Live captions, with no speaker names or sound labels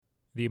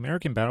The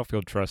American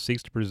Battlefield Trust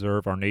seeks to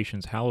preserve our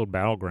nation's hallowed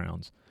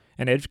battlegrounds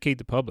and educate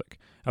the public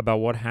about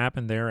what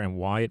happened there and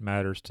why it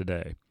matters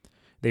today.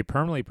 They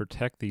permanently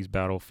protect these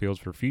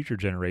battlefields for future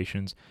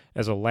generations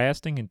as a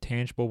lasting and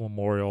tangible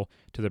memorial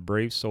to the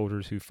brave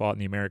soldiers who fought in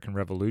the American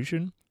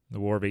Revolution, the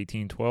War of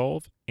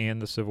 1812,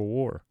 and the Civil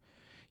War.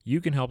 You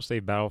can help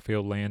save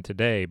battlefield land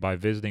today by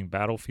visiting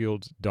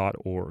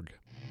battlefields.org.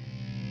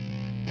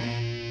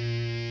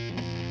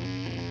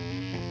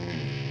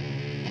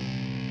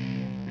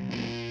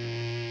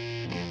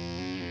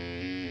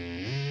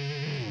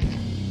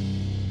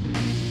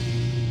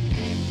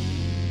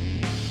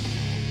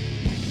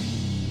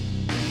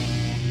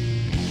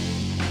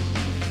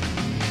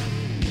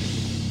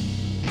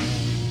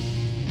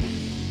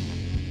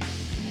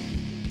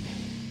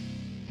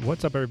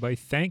 What's up, everybody?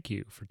 Thank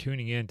you for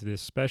tuning in to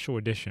this special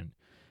edition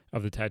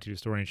of the Tattooed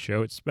Historian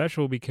Show. It's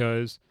special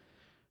because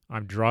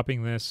I'm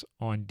dropping this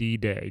on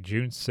D-Day,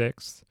 June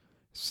 6th,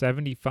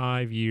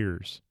 75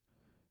 years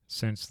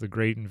since the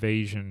Great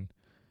Invasion,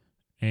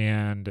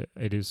 and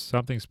it is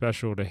something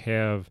special to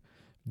have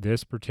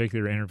this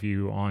particular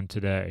interview on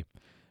today.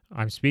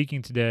 I'm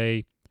speaking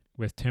today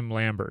with Tim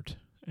Lambert,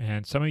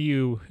 and some of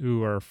you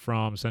who are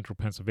from Central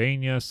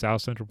Pennsylvania,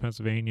 South Central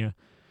Pennsylvania,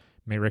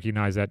 may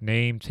recognize that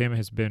name. Tim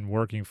has been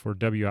working for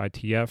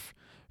WITF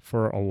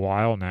for a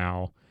while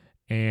now,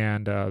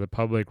 and the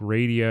public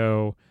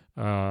radio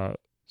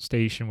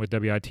station with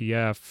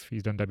WITF.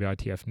 He's done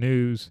WITF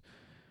News,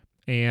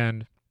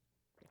 and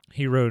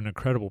he wrote an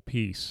incredible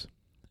piece,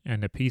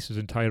 and the piece is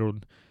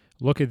entitled,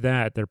 "Look at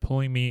That, They're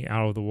Pulling Me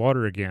Out of the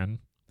Water Again,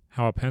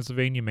 How a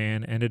Pennsylvania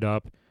Man Ended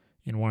Up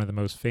in One of the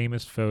Most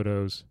Famous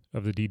Photos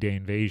of the D-Day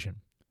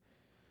Invasion."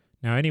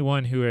 Now,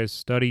 anyone who has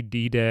studied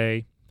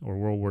D-Day or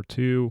World War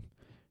II,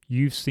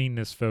 you've seen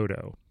this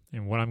photo.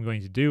 And what I'm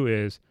going to do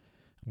is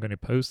I'm going to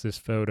post this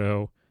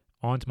photo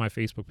onto my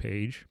Facebook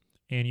page,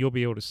 and you'll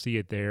be able to see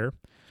it there.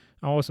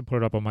 I'll also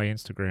put it up on my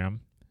Instagram.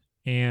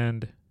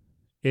 And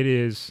it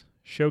is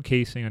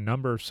showcasing a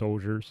number of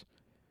soldiers,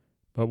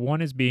 but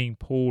one is being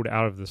pulled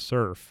out of the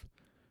surf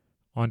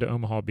onto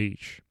Omaha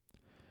Beach.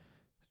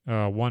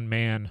 One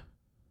man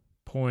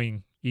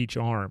pulling each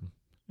arm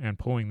and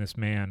pulling this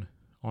man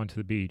onto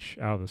the beach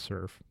out of the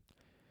surf.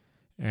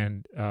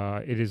 And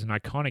it is an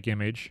iconic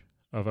image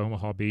of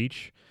Omaha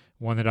Beach,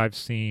 one that I've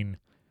seen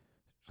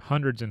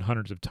hundreds and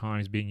hundreds of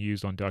times being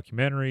used on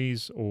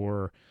documentaries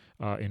or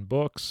in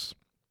books,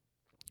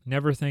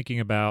 never thinking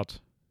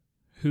about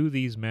who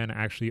these men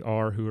actually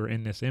are who are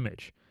in this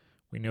image.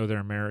 We know they're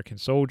American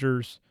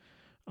soldiers.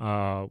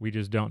 We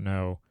just don't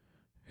know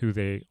who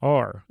they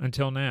are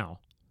until now.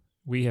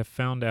 We have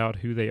found out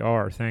who they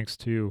are thanks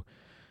to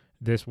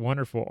this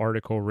wonderful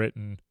article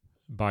written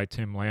by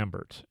Tim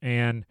Lambert.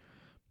 And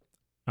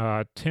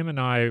Tim and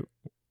I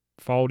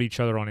followed each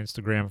other on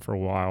Instagram for a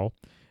while,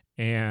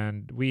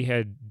 and we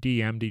had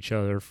DM'd each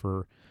other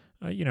for,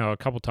 a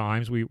couple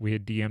times. We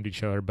had DM'd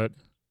each other, but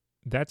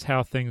that's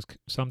how things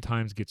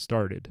sometimes get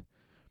started.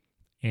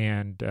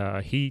 And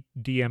he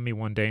DM'd me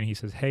one day, and he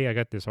says, "Hey, I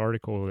got this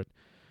article that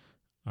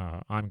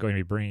I'm going to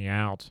be bringing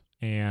out,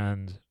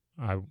 and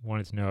I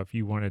wanted to know if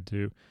you wanted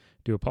to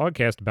do a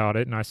podcast about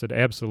it." And I said,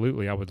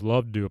 "Absolutely, I would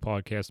love to do a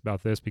podcast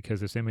about this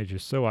because this image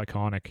is so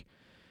iconic."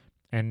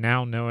 And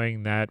now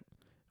knowing that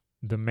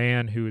the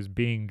man who is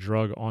being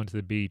drugged onto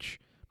the beach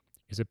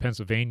is a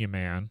Pennsylvania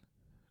man,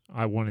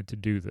 I wanted to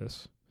do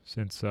this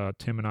since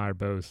Tim and I are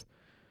both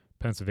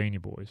Pennsylvania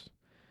boys.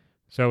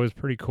 So it was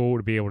pretty cool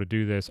to be able to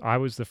do this. I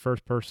was the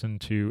first person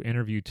to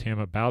interview Tim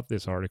about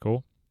this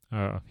article.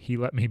 He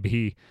let me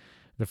be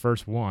the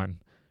first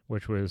one,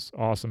 which was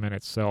awesome in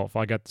itself.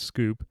 I got the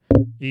scoop,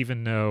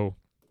 even though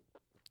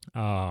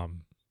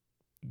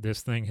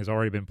this thing has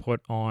already been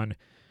put on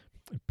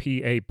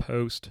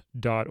papost.org.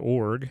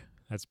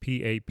 That's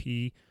papost.org.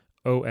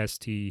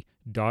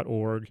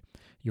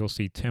 You'll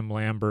see Tim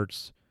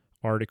Lambert's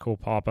article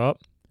pop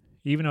up.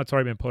 Even though it's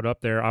already been put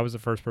up there, I was the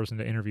first person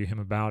to interview him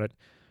about it,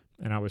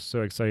 and I was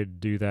so excited to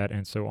do that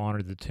and so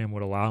honored that Tim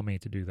would allow me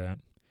to do that.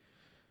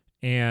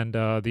 And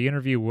the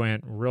interview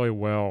went really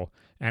well.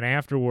 And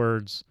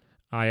afterwards,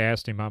 I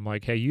asked him, I'm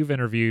like, "Hey, you've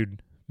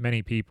interviewed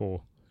many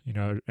people.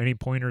 Any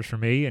pointers for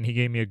me?" And he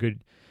gave me a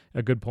good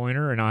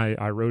pointer, and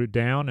I wrote it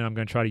down, and I'm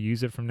going to try to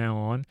use it from now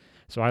on.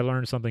 So I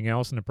learned something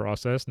else in the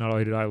process. Not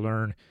only did I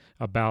learn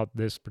about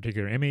this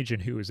particular image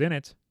and who was in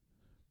it,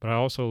 but I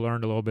also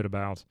learned a little bit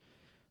about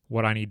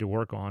what I need to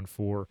work on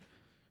for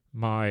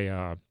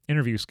my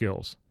interview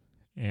skills,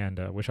 and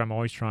which I'm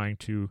always trying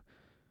to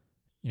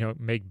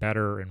make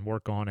better and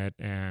work on it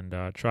and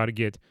try to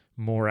get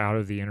more out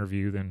of the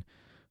interview than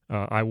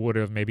I would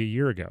have maybe a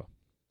year ago.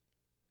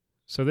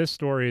 So this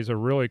story is a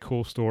really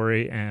cool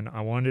story, and I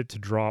wanted it to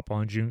drop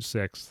on June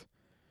 6th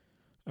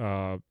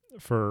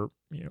for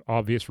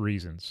obvious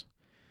reasons.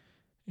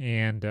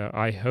 And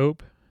I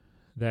hope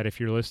that if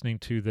you're listening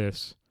to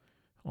this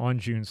on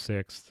June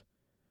 6th,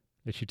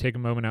 that you take a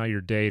moment out of your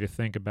day to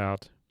think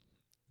about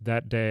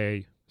that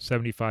day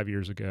 75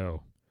 years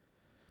ago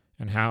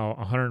and how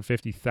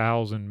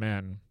 150,000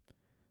 men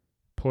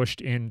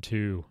pushed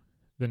into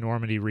the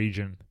Normandy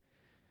region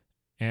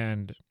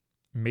and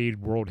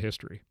made world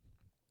history.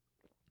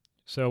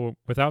 So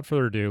without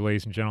further ado,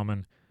 ladies and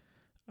gentlemen,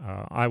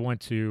 I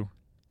want to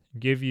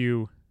give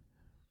you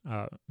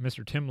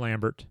Mr. Tim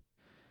Lambert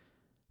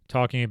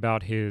talking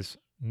about his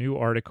new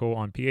article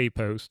on PA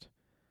Post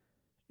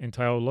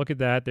entitled, "Look at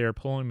That, They're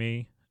Pulling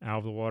Me Out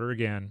of the Water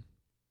Again,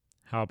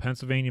 How a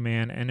Pennsylvania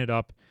Man Ended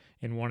Up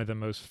in One of the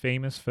Most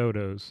Famous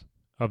Photos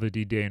of the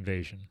D-Day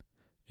Invasion."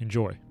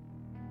 Enjoy.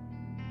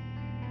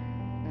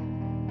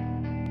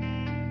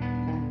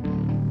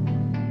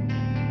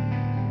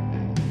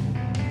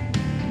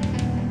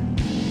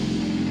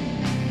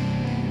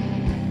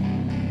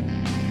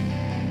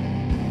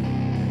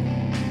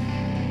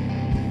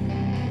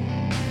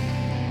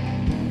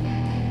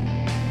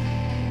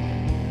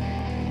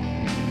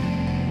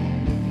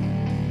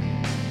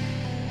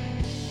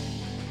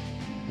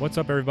 What's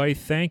up, everybody?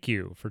 Thank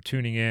you for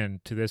tuning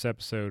in to this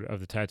episode of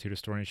the Tattooed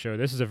Historian Show.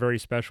 This is a very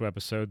special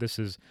episode. This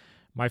is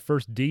my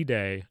first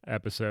D-Day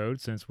episode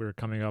since we're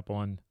coming up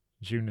on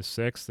June the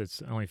 6th.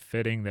 It's only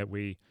fitting that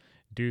we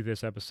do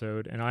this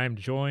episode. And I am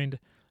joined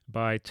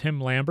by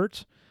Tim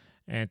Lambert.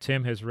 And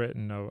Tim has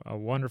written a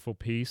wonderful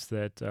piece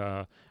that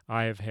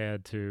I have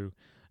had to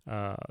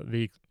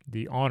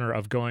the honor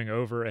of going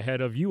over ahead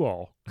of you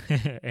all.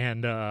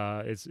 And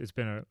it's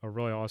been a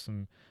really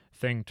awesome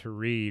thing to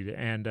read.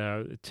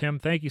 And Tim,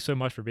 thank you so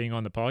much for being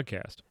on the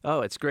podcast. Oh,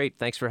 it's great.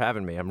 Thanks for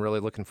having me. I'm really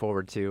looking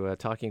forward to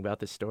talking about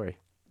this story.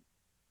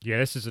 Yeah,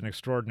 this is an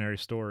extraordinary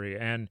story.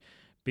 And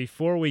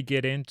before we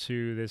get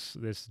into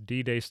this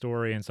D-Day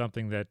story and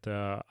something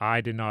that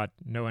I did not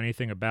know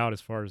anything about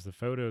as far as the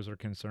photos are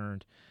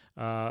concerned,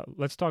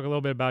 let's talk a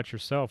little bit about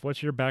yourself.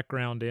 What's your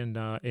background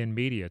in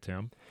media,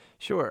 Tim?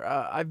 Sure.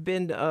 I've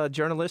been a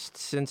journalist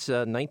since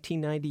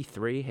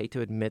 1993. Hate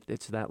to admit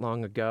it's that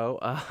long ago.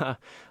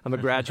 I'm a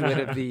graduate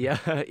of the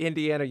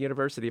Indiana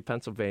University of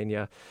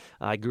Pennsylvania.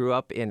 I grew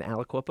up in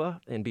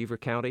Aliquippa in Beaver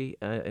County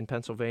in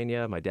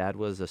Pennsylvania. My dad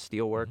was a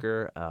steel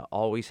worker,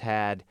 always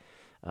had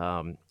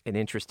an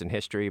interest in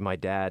history. My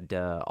dad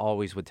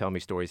always would tell me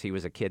stories. He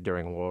was a kid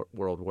during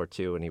World War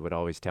II, and he would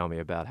always tell me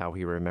about how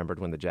he remembered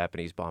when the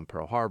Japanese bombed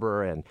Pearl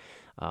Harbor, and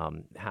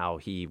how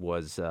he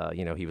was,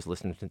 he was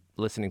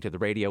listening to the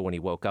radio when he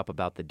woke up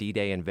about the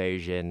D-Day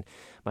invasion.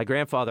 My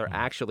grandfather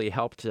actually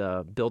helped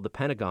build the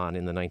Pentagon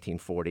in the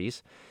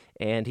 1940s,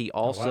 and he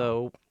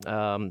also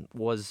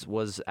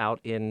was out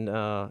in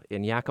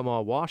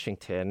Yakima,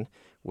 Washington,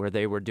 where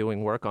they were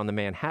doing work on the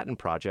Manhattan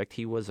Project.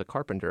 He was a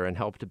carpenter and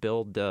helped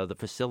build the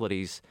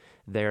facilities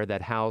there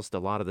that housed a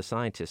lot of the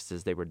scientists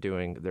as they were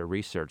doing their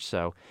research.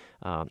 So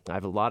I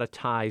have a lot of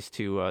ties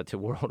to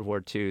World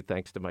War II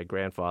thanks to my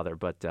grandfather.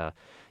 But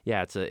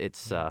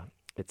it's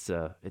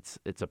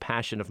a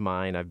passion of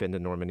mine. I've been to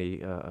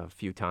Normandy a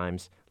few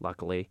times,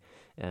 luckily,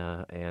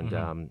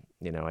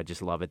 I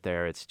just love it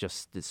there.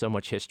 It's so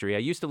much history. I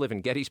used to live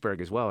in Gettysburg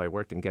as well. I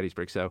worked in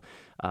Gettysburg, so.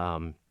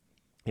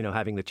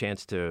 Having the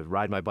chance to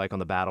ride my bike on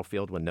the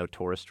battlefield when no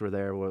tourists were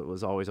there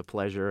was always a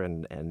pleasure,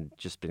 and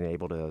just being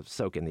able to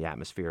soak in the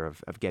atmosphere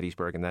of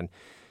Gettysburg. And then,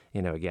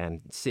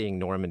 again, seeing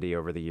Normandy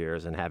over the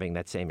years and having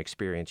that same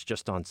experience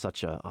just on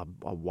such a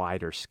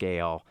wider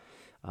scale.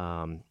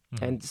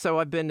 And so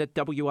I've been at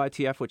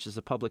WITF, which is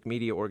a public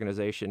media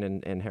organization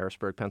in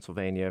Harrisburg,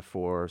 Pennsylvania,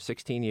 for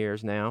 16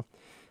 years now.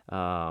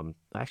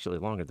 Actually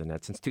longer than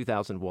that, since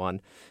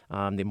 2001.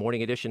 The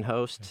morning edition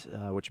host,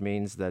 which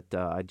means that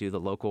I do the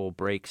local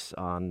breaks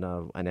on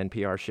an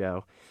NPR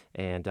show,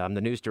 and I'm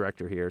the news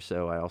director here,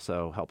 so I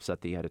also help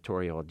set the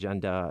editorial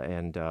agenda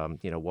and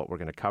what we're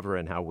going to cover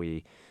and how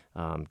we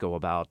go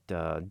about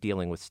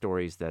dealing with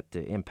stories that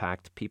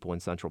impact people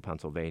in central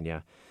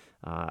Pennsylvania.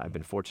 I've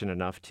been fortunate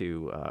enough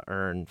to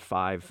earn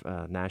 5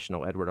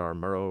 National Edward R.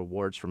 Murrow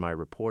Awards for my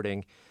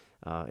reporting.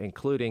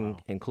 Including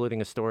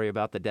a story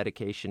about the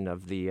dedication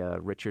of the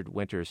Richard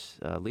Winters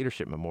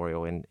Leadership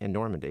Memorial in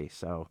Normandy.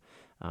 So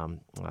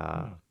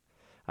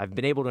I've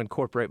been able to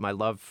incorporate my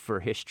love for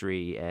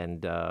history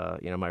and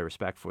my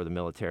respect for the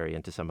military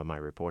into some of my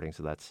reporting.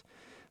 So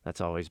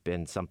that's always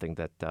been something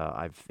that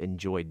I've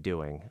enjoyed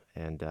doing.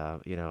 And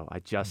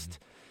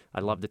I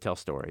love to tell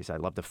stories. I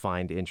love to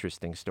find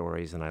interesting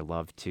stories, and I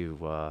love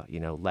to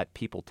let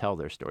people tell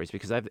their stories,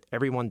 because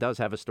everyone does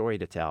have a story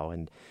to tell,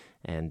 and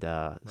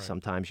right.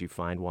 Sometimes you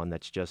find one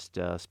that's just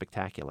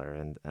spectacular,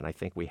 and I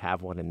think we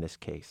have one in this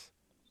case.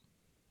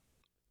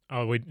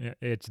 Oh,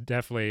 it's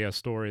definitely a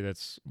story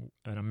that's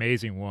an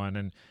amazing one.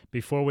 And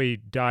before we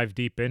dive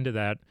deep into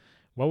that,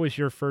 what was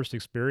your first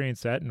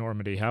experience at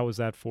Normandy? How was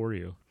that for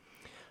you?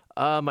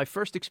 My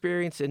first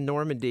experience in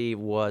Normandy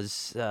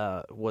was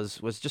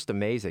just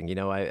amazing.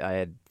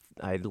 I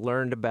had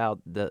learned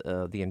about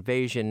the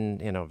invasion.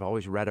 I've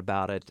always read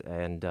about it,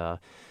 and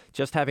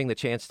just having the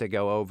chance to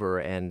go over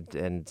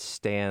and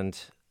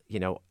stand,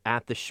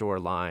 at the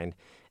shoreline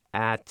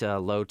at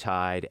low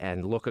tide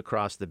and look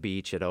across the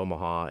beach at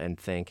Omaha and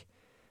think,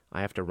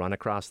 I have to run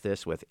across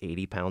this with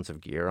 80 pounds of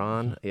gear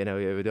on.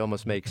 It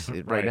almost makes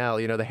right now.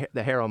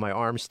 The hair on my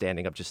arm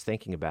standing up just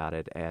thinking about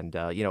it, and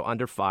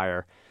under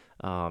fire.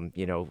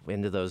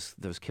 Into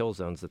those kill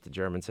zones that the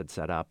Germans had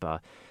set up.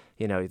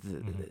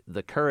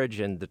 the courage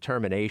and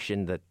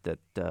determination that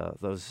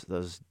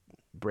those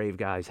brave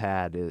guys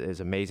had is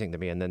amazing to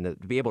me. And then to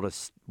be able to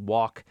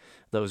walk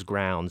those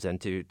grounds and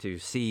to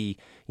see,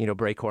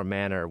 Brecourt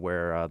Manor,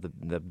 where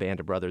the Band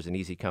of Brothers in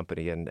Easy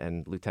Company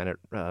and Lieutenant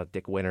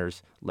Dick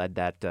Winters led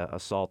that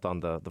assault on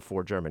the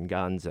 4 German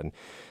guns. And,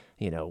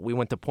 we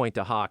went to Pointe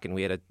du Hoc, and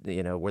we had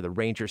where the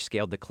Rangers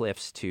scaled the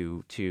cliffs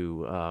to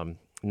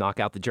knock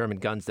out the German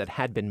guns that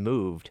had been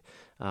moved,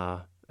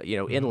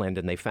 inland,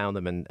 and they found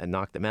them and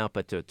knocked them out.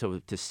 But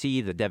to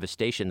see the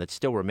devastation that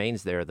still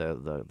remains there,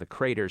 the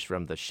craters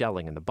from the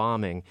shelling and the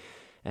bombing,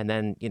 and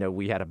then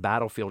we had a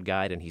battlefield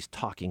guide, and he's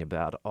talking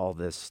about all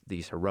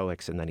these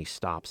heroics, and then he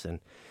stops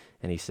and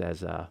he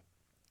says,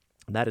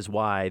 that is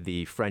why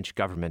the French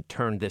government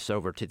turned this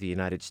over to the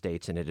United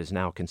States, and it is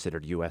now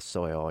considered U.S.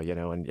 soil.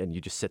 And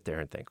you just sit there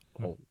and think,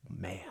 oh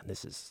man,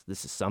 this is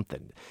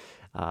something.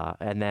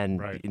 And then,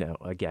 right.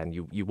 Again,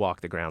 you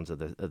walk the grounds of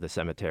the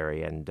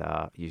cemetery, and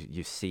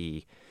you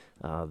see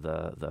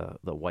the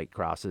white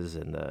crosses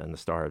and the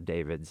Star of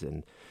David's,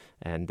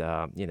 and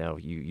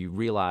you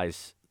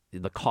realize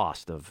the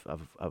cost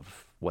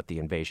of what the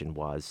invasion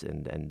was,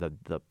 and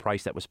the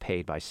price that was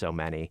paid by so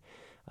many.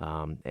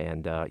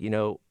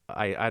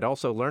 I'd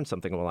also learned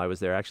something while I was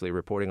there, actually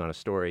reporting on a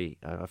story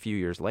a few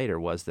years later,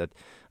 was that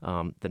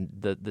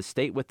the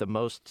state with the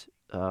most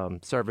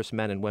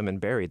servicemen and women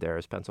buried there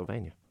is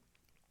Pennsylvania.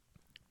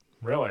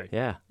 Really?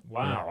 Yeah.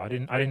 Wow.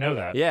 Yeah. I didn't know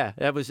that. Yeah,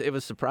 it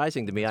was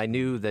surprising to me. I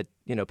knew that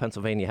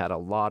Pennsylvania had a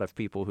lot of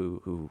people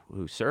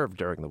who served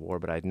during the war,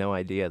 but I had no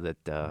idea that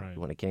right.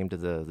 when it came to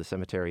the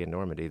cemetery in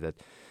Normandy, that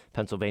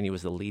Pennsylvania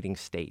was the leading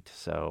state.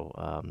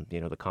 So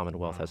the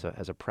Commonwealth wow.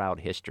 has a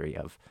proud history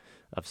of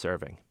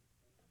serving.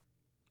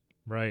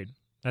 Right.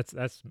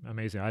 That's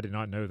amazing. I did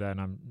not know that,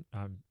 and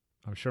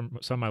I'm sure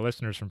some of my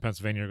listeners from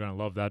Pennsylvania are going to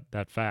love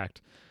that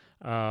fact.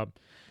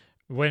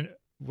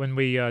 When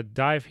we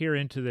dive here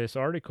into this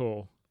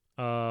article,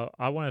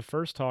 I want to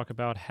first talk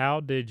about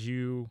how did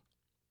you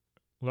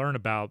learn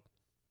about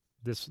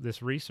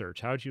this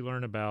research? How did you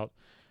learn about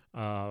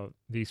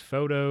these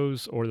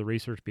photos or the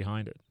research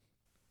behind it?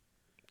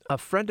 A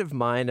friend of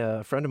mine,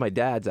 a friend of my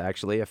dad's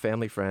actually, a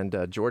family friend,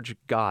 George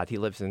Gott, he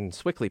lives in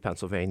Swickley,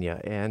 Pennsylvania,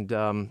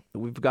 and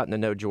we've gotten to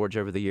know George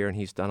over the year, and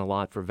he's done a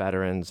lot for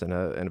veterans and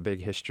a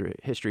big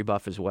history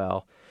buff as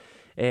well.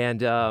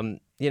 And,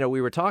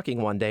 we were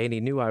talking one day, and he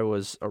knew I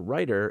was a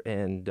writer,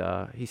 and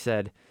he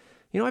said,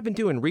 I've been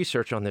doing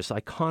research on this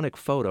iconic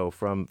photo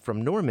from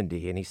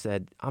Normandy, and he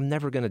said, I'm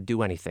never going to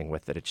do anything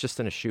with it. It's just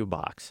in a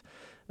shoebox.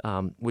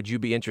 Would you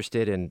be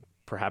interested in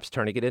perhaps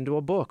turning it into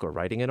a book or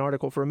writing an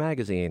article for a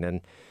magazine?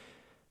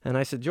 And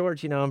I said,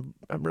 George, I'm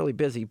really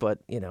busy, but,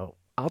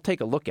 I'll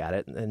take a look at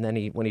it. And then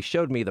when he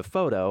showed me the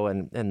photo,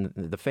 and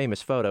the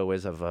famous photo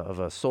is of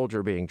a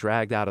soldier being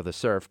dragged out of the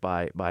surf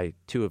by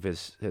 2 of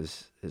his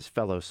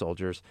fellow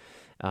soldiers.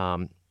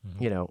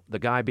 The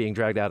guy being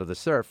dragged out of the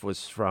surf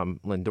was from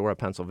Lindora,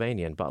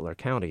 Pennsylvania, in Butler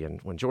County. And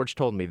when George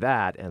told me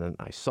that, and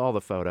I saw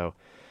the photo,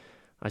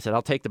 I said,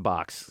 I'll take the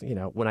box.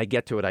 When I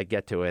get to it, I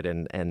get to it,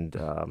 and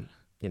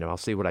I'll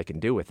see what I can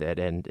do with it.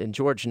 And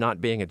George,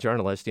 not being a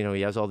journalist,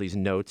 he has all these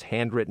notes,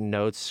 handwritten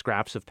notes,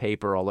 scraps of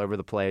paper all over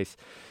the place.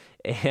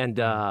 And,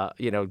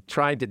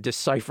 trying to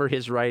decipher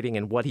his writing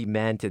and what he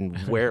meant and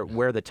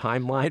where the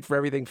timeline for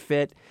everything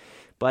fit.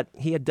 But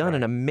he had done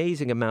an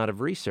amazing amount of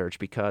research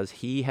because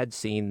he had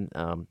seen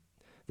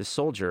the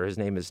soldier, his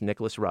name is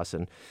Nicholas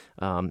Russin,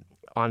 on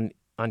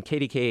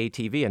KDKA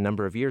TV a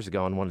number of years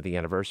ago on one of the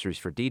anniversaries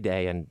for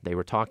D-Day, and they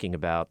were talking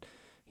about,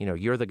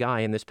 you're the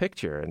guy in this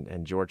picture.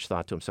 And George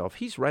thought to himself,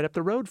 he's right up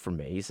the road from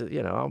me. He said,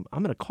 I'm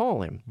going to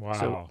call him.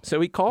 Wow. So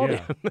he called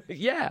him.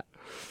 Yeah.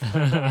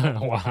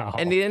 Wow.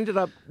 And he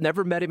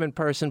never met him in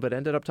person, but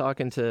ended up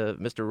talking to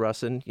Mr.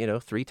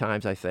 Russin, 3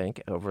 times, I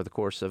think, over the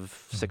course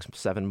of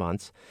 6-7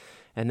 months.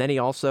 And then he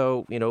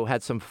also,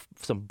 had some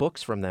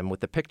books from them with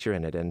the picture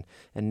in it, and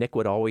Nick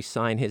would always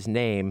sign his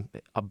name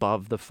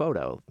above the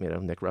photo.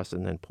 Nick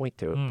Russin, and point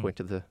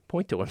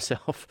to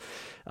himself.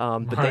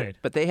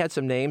 But they had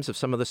some names of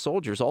some of the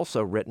soldiers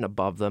also written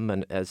above them,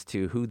 and as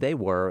to who they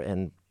were,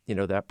 and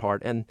that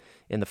part, and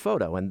in the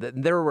photo. And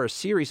there were a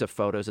series of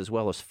photos as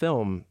well as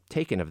film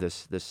taken of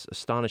this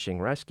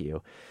astonishing rescue.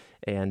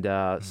 And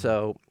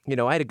so,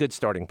 I had a good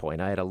starting point.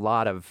 I had a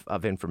lot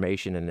of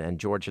information, and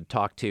George had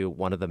talked to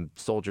one of the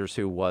soldiers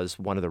who was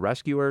one of the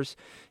rescuers.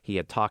 He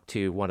had talked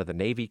to one of the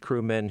Navy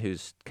crewmen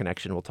whose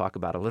connection we'll talk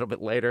about a little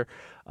bit later.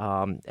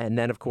 And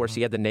then, of course,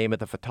 he had the name of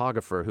the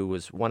photographer who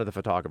was one of the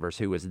photographers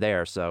who was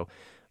there. So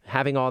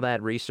having all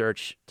that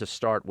research to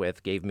start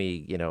with gave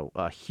me,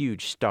 a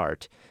huge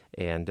start.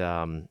 And,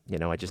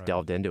 I just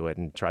delved into it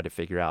and tried to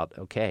figure out,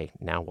 okay,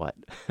 now what?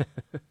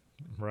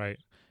 Right.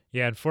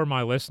 Yeah, and for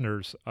my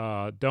listeners,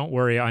 don't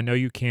worry. I know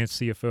you can't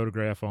see a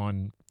photograph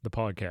on the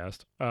podcast.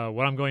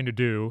 What I'm going to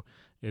do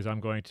is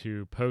I'm going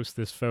to post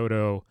this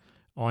photo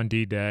on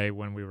D-Day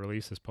when we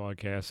release this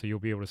podcast, so you'll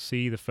be able to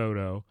see the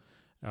photo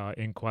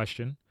in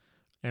question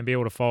and be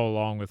able to follow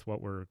along with what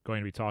we're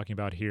going to be talking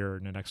about here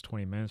in the next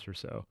 20 minutes or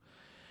so.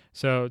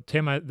 So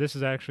Tim, this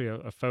is actually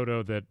a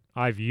photo that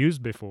I've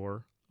used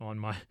before on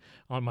my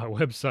on my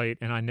website,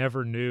 and I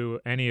never knew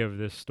any of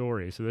this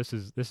story. So this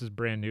is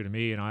brand new to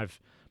me, and I've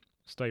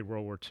studied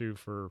World War II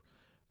for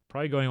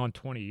probably going on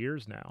 20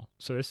 years now.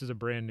 So this is a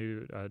brand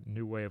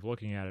new way of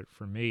looking at it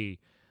for me.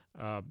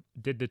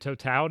 Did the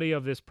totality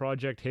of this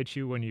project hit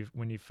you when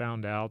you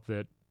found out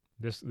that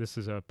this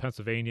is a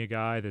Pennsylvania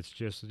guy that's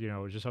just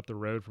up the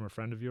road from a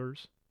friend of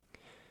yours?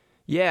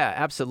 Yeah,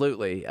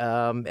 absolutely.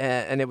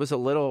 And it was a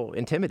little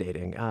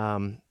intimidating.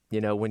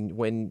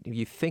 When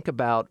you think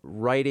about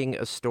writing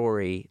a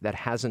story that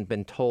hasn't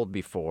been told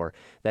before,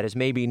 that is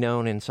maybe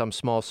known in some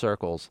small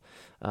circles,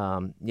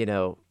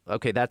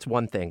 okay, that's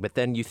one thing. But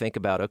then you think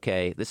about,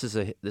 okay, this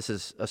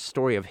is a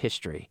story of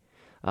history.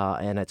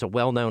 And it's a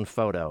well-known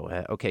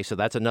photo. Okay, so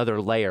that's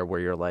another layer where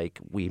you're like,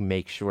 we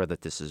make sure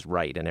that this is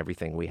right, and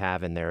everything we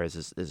have in there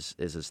is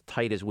as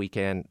tight as we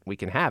can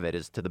have it,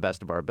 is to the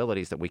best of our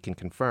abilities that we can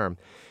confirm.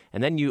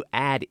 And then you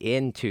add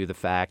into the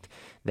fact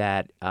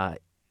that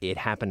it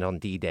happened on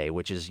D-Day,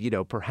 which is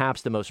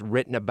perhaps the most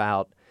written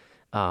about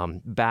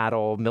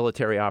battle,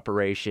 military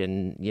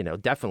operation,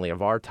 definitely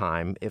of our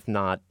time, if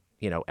not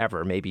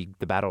ever. Maybe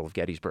the Battle of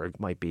Gettysburg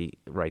might be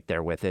right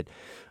there with it.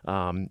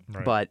 Right.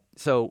 But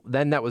so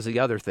then that was the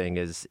other thing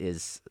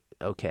is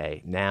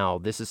okay, now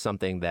this is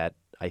something that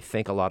I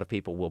think a lot of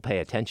people will pay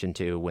attention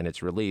to when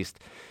it's released.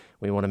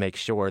 We want to make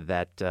sure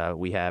that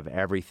we have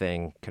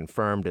everything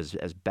confirmed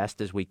as best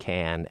as we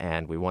can,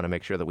 and we want to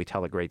make sure that we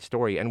tell a great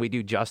story and we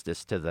do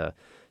justice to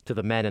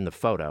the men in the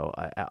photo,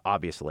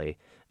 obviously,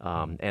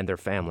 and their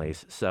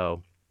families.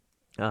 So.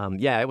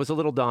 It was a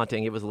little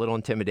daunting. It was a little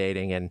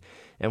intimidating. And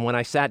when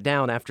I sat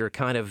down after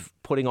kind of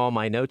putting all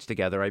my notes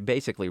together, I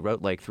basically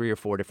wrote like 3 or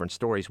 4 different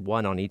stories,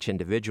 one on each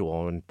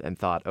individual, and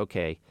thought,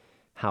 okay,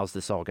 how's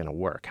this all going to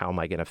work? How am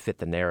I going to fit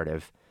the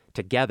narrative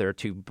together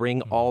to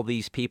bring all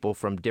these people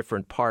from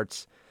different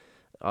parts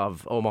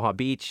of Omaha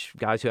Beach,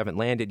 guys who haven't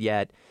landed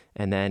yet,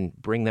 and then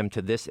bring them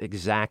to this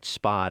exact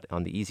spot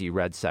on the Easy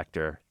Red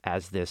sector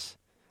as this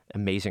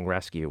amazing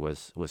rescue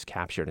was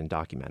captured and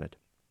documented.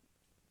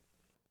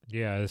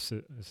 Yeah, it's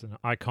an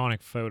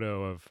iconic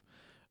photo of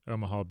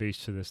Omaha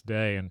Beach to this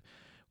day. And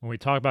when we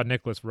talk about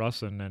Nicholas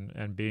Russin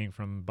and being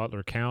from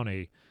Butler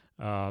County,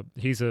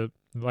 he's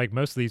like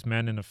most of these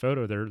men in the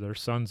photo, they're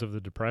sons of the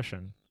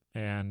Depression.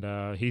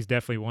 And he's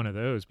definitely one of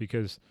those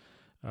because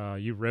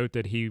you wrote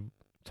that he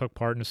took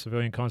part in the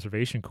Civilian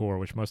Conservation Corps,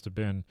 which must have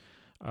been,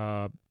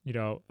 a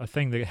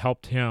thing that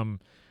helped him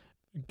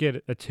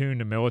get attuned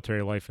to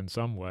military life in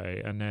some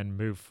way and then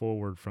move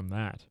forward from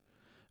that.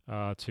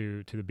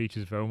 To the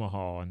beaches of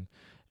Omaha,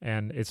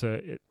 and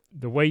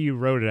the way you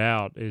wrote it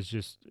out is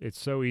it's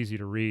so easy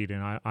to read,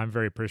 and I'm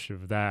very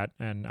appreciative of that,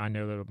 and I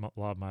know that a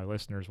lot of my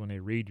listeners, when they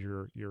read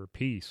your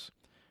piece,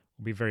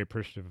 will be very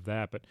appreciative of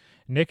that. But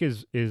Nick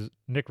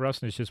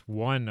Russin is just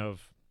one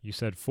of, you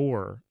said,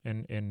 4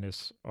 in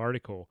this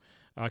article.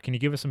 Can you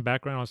give us some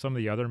background on some of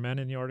the other men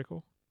in the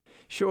article?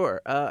 Sure,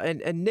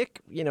 and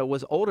Nick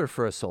was older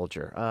for a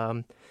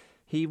soldier.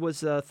 He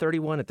was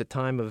 31 at the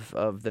time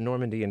of the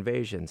Normandy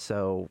invasion,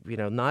 so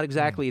not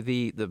exactly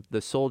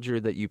the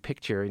soldier that you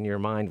picture in your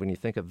mind when you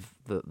think of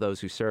those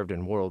who served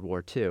in World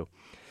War II.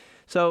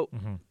 So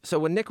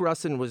when Nick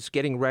Russin was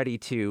getting ready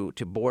to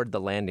board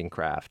the landing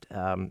craft,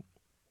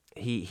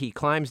 he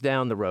climbs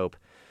down the rope,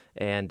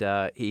 and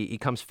he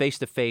comes face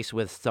to face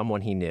with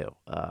someone he knew.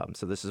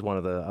 So this is one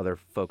of the other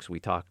folks we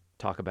talk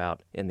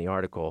about in the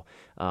article.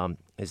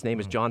 His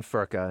name is John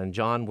Furka, and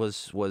John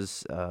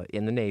was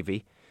in the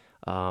Navy.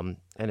 And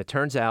it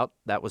turns out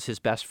that was his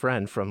best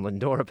friend from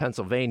Lindora,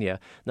 Pennsylvania.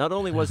 Not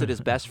only was it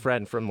his best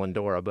friend from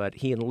Lindora, but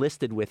he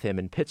enlisted with him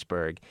in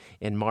Pittsburgh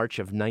in March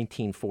of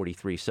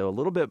 1943. So a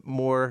little bit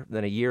more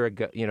than a year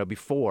ago,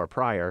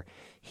 prior,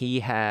 he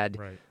had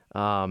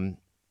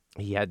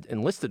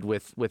enlisted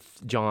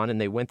with John,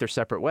 and they went their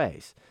separate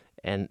ways.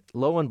 And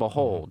lo and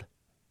behold,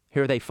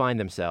 here they find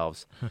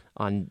themselves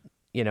in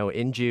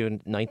June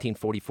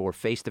 1944,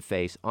 face to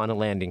face on a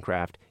landing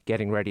craft,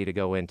 getting ready to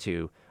go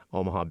into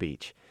Omaha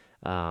Beach.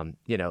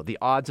 The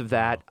odds of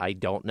that, I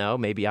don't know.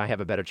 Maybe I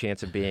have a better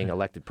chance of being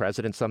elected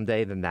president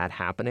someday than that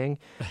happening.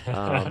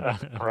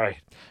 Right.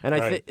 And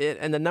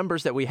and the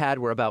numbers that we had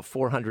were about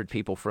 400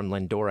 people from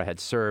Lindora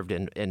had served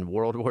in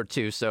World War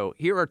II. So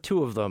here are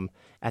 2 of them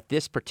at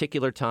this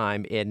particular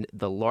time in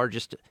the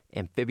largest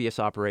amphibious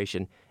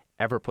operation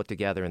ever put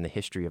together in the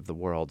history of the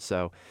world.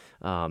 So,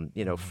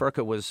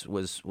 Furka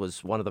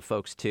was one of the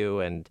folks too,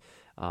 and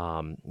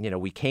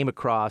we came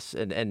across,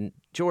 and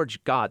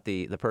George Gott,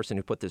 the person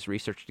who put this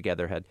research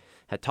together,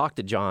 had talked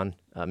to John,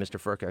 Mr.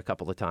 Furka, a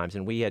couple of times,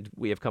 and we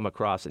have come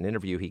across an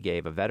interview he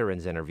gave, a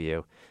veterans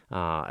interview,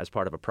 as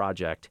part of a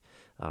project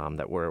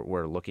that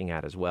we're looking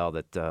at as well.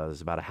 That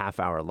is about a half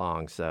hour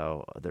long.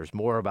 So there's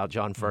more about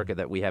John Furka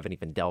that we haven't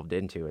even delved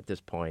into at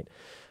this point.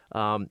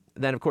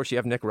 Then, of course, you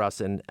have Nick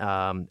Russin,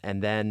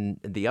 and then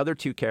the other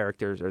 2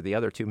 characters, or the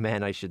other 2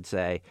 men, I should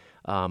say.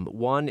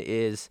 One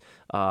is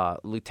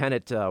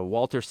Lieutenant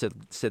Walter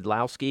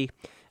Sidlowski.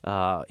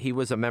 He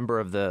was a member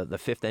of the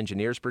 5th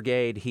Engineers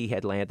Brigade. He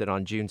had landed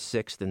on June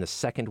 6th in the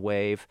second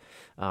wave,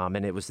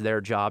 and it was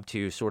their job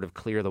to sort of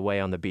clear the way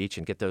on the beach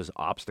and get those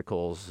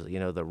obstacles,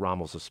 the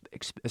Rommel's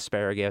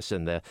asparagus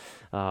and the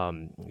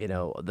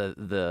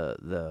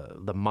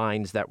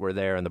mines that were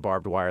there and the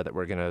barbed wire that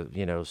were going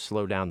to,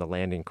 slow down the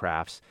landing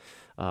crafts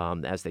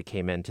as they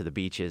came into the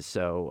beaches.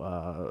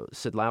 So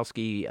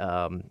Szydlowski,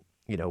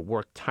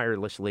 worked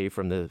tirelessly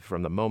from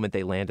the moment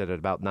they landed at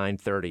about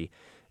 9:30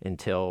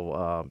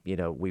 until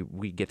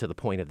we get to the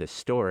point of this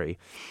story.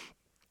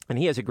 And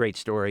he has a great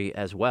story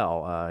as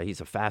well. He's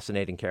a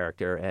fascinating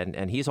character,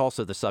 and he's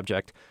also the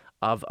subject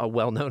of a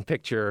well-known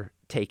picture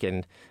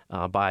taken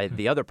by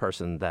the other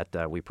person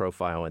that we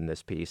profile in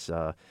this piece.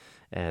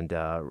 And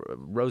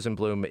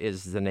Rosenblum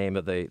is the name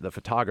of the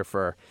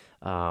photographer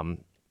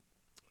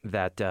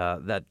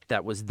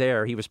that was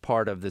there. He was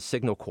part of the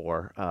Signal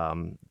Corps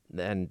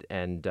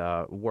and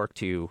worked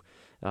to.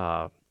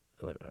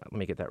 Let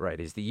me get that right.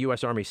 He's the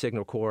U.S. Army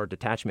Signal Corps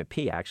Detachment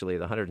P, actually,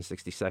 the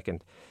 162nd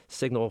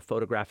Signal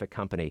Photographic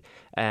Company.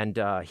 And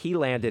he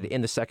landed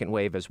in the second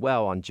wave as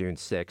well on June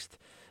 6th.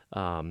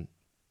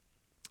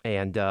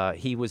 And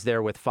he was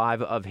there with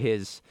 5 of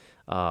his,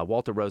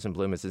 Walter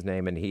Rosenblum is his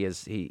name, and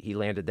he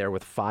landed there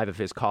with 5 of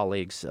his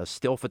colleagues,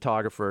 still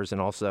photographers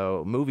and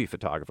also movie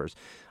photographers.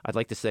 I'd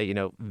like to say,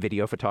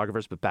 video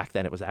photographers, but back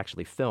then it was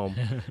actually film.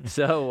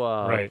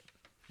 So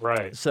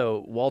Right.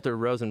 So Walter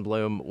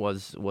Rosenblum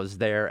was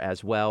there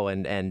as well,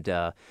 and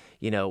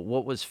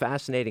what was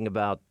fascinating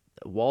about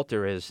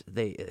Walter is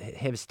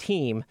his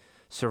team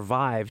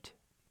survived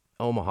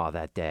Omaha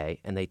that day,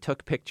 and they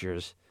took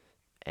pictures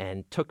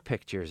and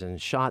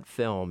shot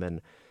film,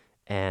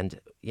 and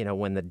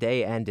when the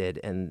day ended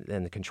and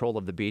the control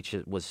of the beach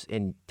was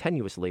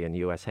tenuously in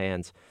U.S.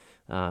 hands,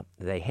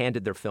 they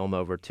handed their film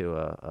over to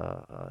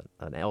a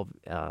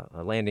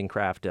landing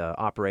craft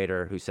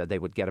operator who said they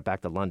would get it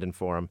back to London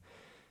for him.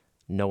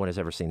 No one has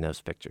ever seen those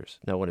pictures.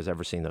 No one has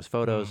ever seen those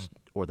photos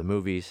or the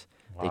movies.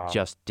 Wow. They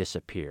just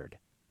disappeared.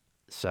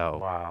 So,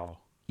 Wow.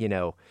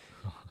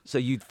 So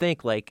you'd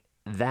think like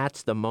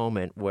that's the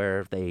moment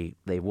where they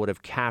would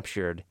have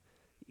captured,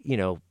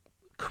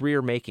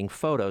 career-making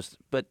photos,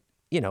 but,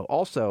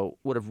 also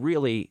would have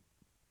really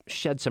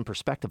shed some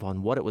perspective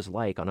on what it was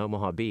like on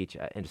Omaha Beach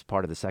and as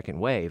part of the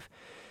second wave.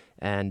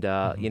 And,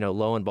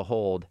 lo and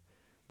behold,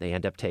 they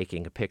end up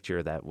taking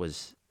pictures that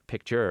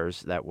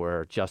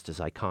were just as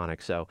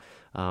iconic. So,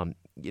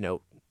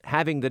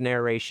 having the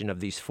narration of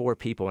these 4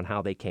 people and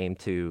how they came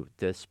to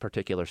this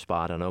particular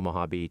spot on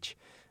Omaha Beach,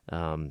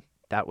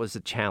 that was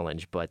a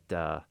challenge. But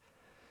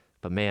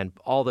man,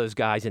 all those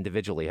guys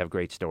individually have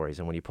great stories,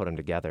 and when you put them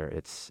together,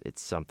 it's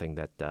something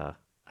that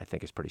I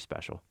think is pretty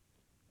special.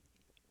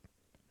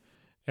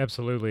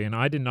 Absolutely. And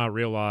I did not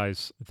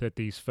realize that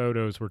these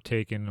photos were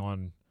taken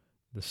on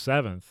the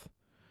 7th.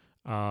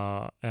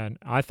 And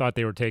I thought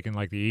they were taken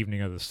like the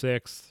evening of the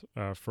 6th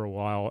for a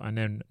while. And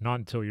then not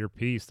until your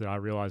piece that I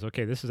realized,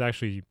 okay, this is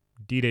actually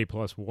D-Day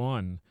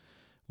 +1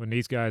 when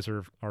these guys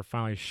are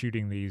finally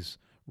shooting these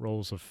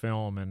rolls of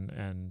film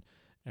and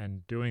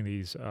doing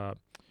these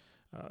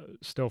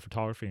still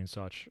photography and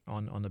such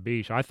on the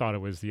beach. I thought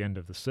it was the end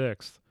of the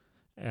 6th.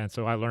 And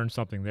so I learned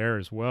something there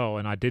as well.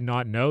 And I did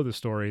not know the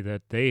story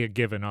that they had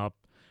given up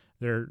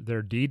their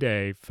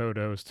D-Day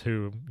photos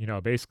to,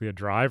 basically a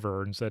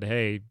driver and said,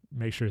 hey,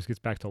 make sure this gets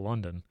back to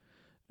London.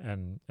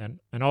 And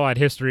all that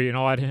history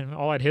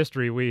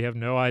we have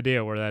no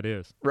idea where that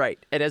is. Right.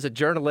 And as a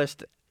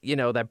journalist,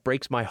 that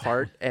breaks my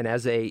heart. And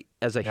as a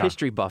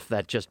history buff,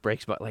 that just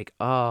breaks my, like,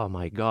 oh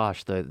my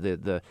gosh,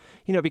 the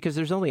because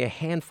there's only a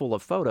handful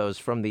of photos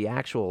from the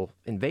actual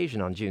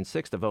invasion on June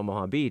 6th of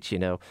Omaha Beach,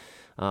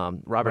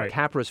 Robert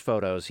Capra's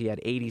photos, he had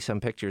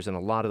 80-some pictures, and a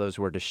lot of those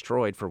were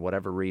destroyed for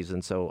whatever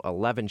reason. So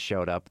 11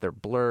 showed up. They're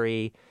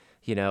blurry,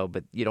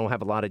 but you don't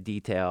have a lot of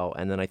detail.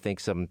 And then I think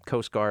some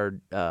Coast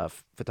Guard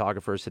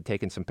photographers had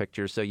taken some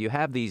pictures. So you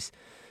have these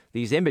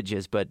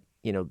images, but,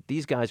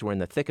 these guys were in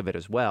the thick of it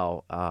as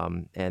well,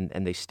 and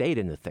they stayed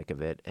in the thick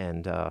of it.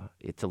 And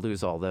to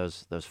lose all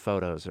those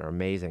photos are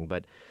amazing.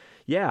 But,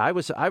 yeah, I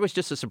was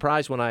just as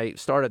surprised when I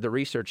started the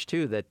research,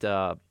 too,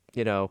 that,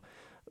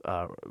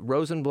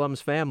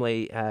 Rosenblum's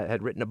family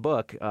had written a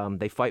book,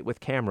 They Fight with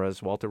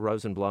Cameras, Walter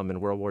Rosenblum in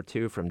World War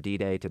II from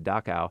D-Day to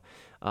Dachau,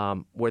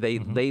 where they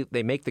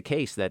make the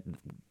case that,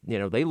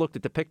 they looked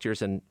at the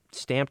pictures and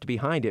stamped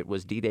behind it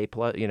was D-Day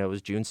plus, it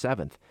was June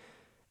 7th.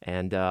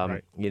 And,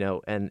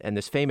 and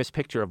this famous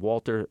picture of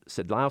Walter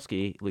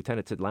Szydlowski,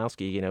 Lieutenant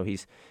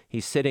Szydlowski,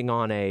 he's sitting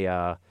on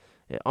a,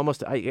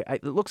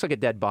 it looks like a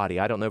dead body.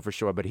 I don't know for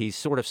sure, but he's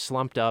sort of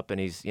slumped up and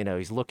he's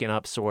looking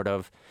up sort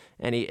of,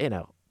 and he,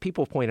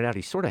 people pointed out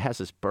he sort of has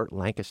this Burt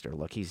Lancaster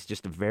look. He's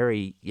just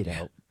very,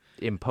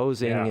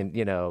 imposing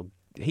and,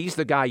 he's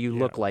the guy you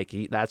look like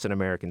that's an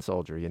American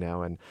soldier,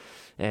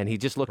 and he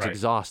just looks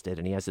exhausted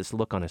and he has this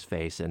look on his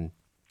face. And,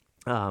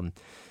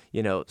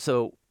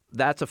 so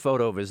that's a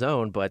photo of his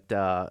own, but,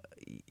 so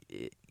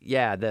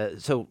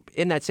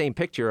in that same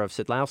picture of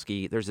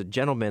Szydlowski, there's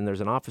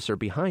an officer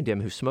behind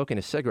him who's smoking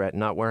a cigarette and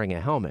not wearing a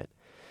helmet.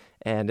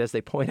 And as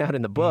they point out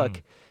in the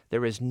book,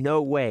 there is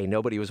no way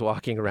nobody was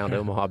walking around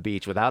Omaha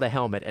Beach without a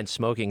helmet and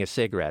smoking a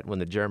cigarette when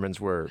the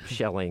Germans were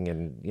shelling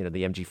and,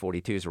 the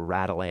MG-42s were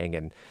rattling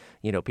and,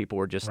 people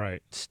were just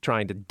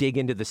trying to dig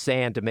into the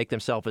sand to make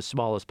themselves as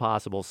small as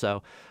possible.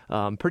 So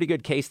pretty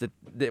good case that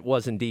it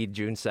was indeed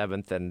June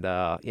 7th. And,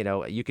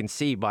 you can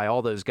see by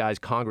all those guys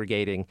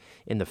congregating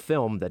in the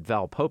film that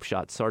Val Pope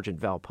shot, Sergeant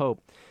Val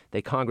Pope,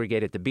 they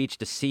congregate at the beach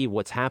to see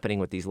what's happening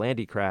with these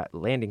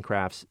landing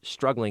crafts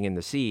struggling in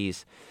the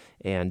seas.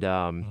 And,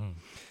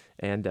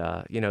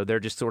 they're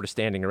just sort of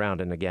standing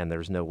around. And again,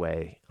 there's no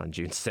way on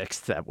June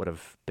 6th that would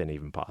have been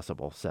even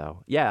possible.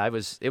 So, yeah, it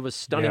was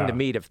stunning to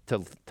me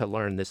to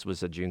learn this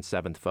was a June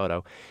 7th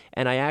photo.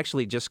 And I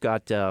actually just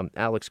got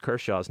Alex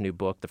Kershaw's new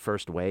book, The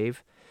First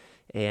Wave.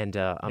 And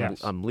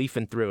I'm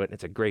leafing through it.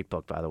 It's a great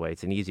book, by the way.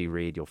 It's an easy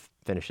read. You'll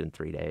finish in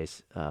 3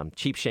 days.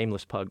 Cheap,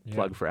 shameless plug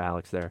for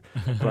Alex there.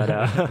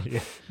 But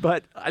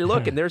but I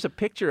look, and there's a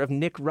picture of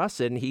Nick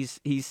Russin.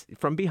 He's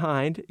from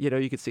behind.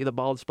 You can see the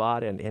bald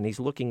spot, and he's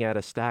looking at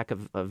a stack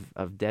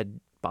of dead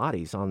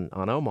bodies on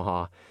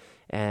Omaha.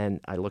 And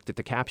I looked at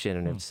the caption,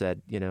 and it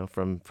said,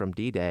 from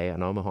D-Day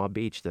on Omaha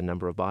Beach, the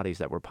number of bodies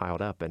that were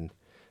piled up. And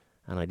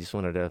I just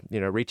wanted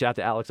to, reach out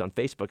to Alex on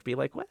Facebook, be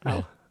like,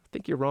 wow. I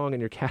think you're wrong in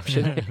your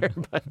caption there,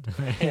 but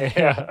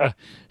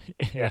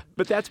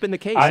but that's been the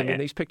case. I mean,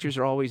 these pictures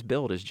are always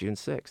billed as June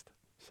 6th.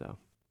 So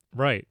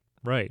right,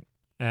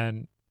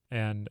 and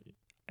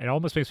it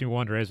almost makes me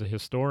wonder, as a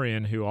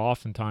historian who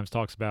oftentimes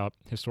talks about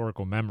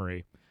historical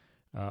memory,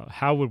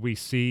 how would we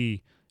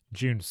see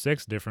June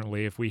 6th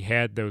differently if we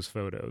had those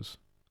photos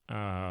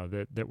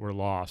that were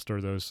lost, or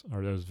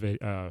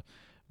the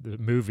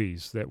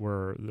movies that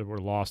were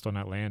lost on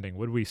that landing?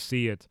 Would we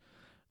see it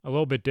a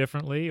little bit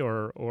differently,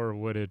 or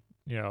would it,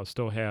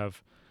 still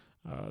have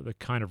the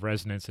kind of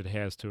resonance it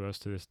has to us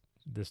to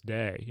this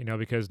day?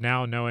 Because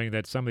now, knowing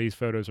that some of these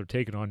photos are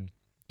taken on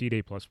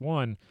D-Day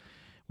 +1,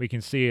 we can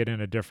see it in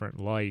a different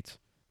light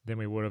than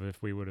we would have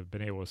if we would have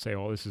been able to say,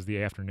 "Oh, this is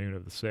the afternoon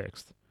of the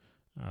 6th."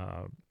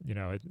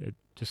 It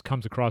just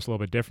comes across a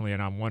little bit differently,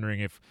 and I'm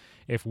wondering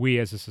if we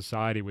as a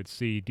society would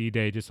see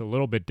D-Day just a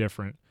little bit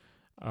different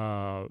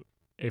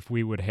if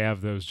we would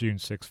have those June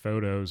 6th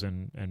photos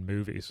and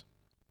movies.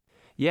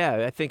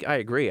 Yeah, I think I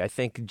agree. I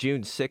think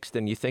June 6th,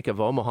 and you think of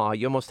Omaha,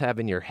 you almost have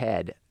in your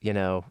head,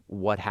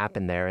 what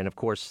happened there. And of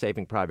course,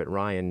 Saving Private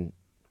Ryan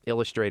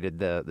illustrated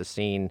the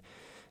scene,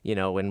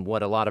 and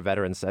what a lot of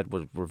veterans said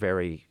were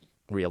very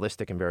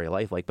realistic and very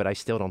lifelike. But I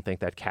still don't think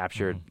that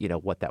captured,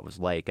 what that was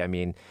like. I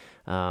mean,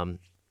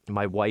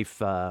 my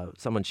wife,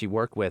 someone she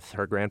worked with,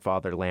 her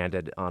grandfather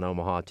landed on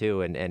Omaha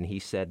too, and he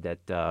said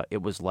that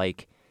it was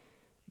like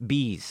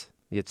bees.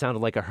 It sounded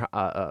like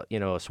a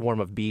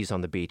swarm of bees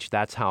on the beach.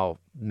 That's how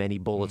many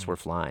bullets were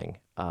flying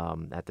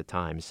at the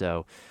time.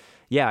 So,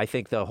 yeah, I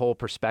think the whole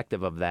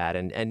perspective of that,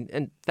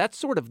 and that's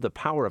sort of the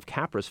power of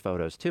Capra's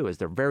photos too, is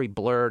they're very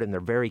blurred and they're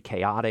very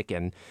chaotic,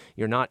 and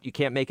you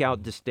can't make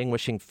out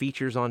distinguishing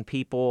features on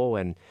people,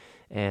 and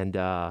he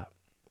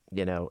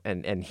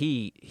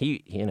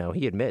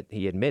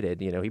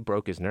admitted, he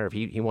broke his nerve.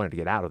 He wanted to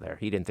get out of there.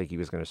 He didn't think he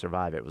was going to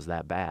survive. It was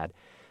that bad.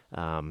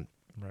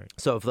 Right.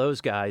 So if those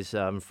guys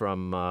from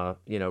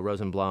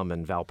Rosenblum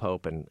and Val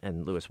Pope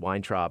and Louis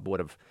Weintraub would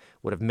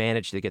have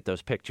managed to get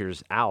those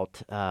pictures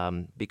out,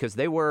 because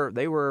they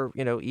were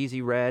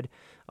easy red,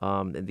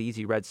 the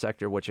easy red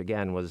sector, which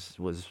again was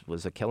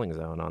a killing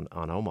zone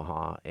on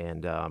Omaha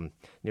and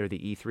near the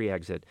E3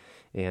 exit,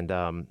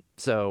 and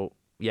so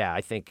yeah,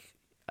 I think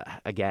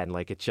again,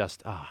 like, it's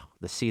just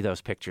to see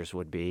those pictures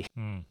would be.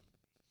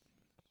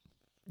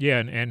 Yeah,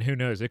 and who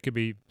knows? It could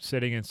be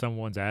sitting in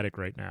someone's attic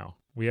right now.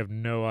 We have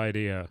no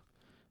idea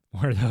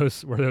where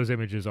those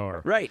images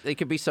are. Right. They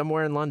could be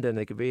somewhere in London.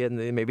 They could be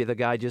maybe the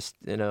guy just,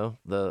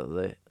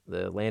 the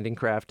landing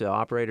craft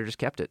operator just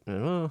kept it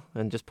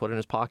and just put it in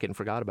his pocket and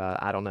forgot about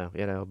it. I don't know,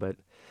 but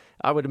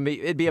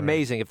it'd be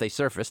amazing if they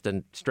surfaced,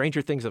 and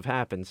stranger things have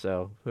happened.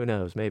 So who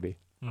knows? Maybe.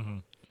 Mm-hmm.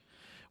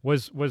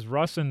 Was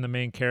Russin the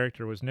main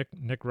character? Was Nick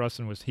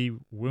Russin, was he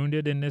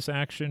wounded in this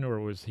action,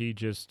 or was he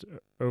just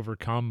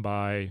overcome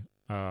by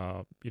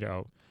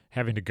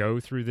having to go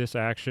through this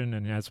action,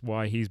 and that's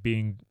why he's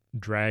being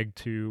dragged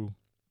to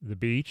the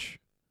beach?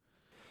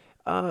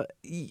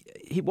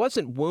 He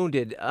wasn't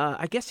wounded.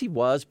 I guess he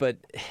was, but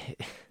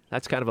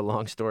that's kind of a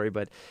long story.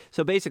 But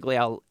so basically,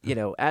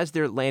 as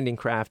their landing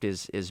craft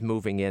is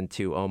moving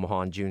into Omaha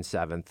on June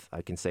 7th,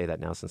 I can say that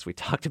now since we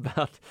talked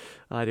about,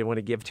 I didn't want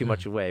to give too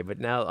much away. But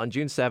now on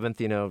June 7th,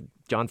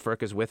 John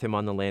Ferk is with him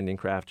on the landing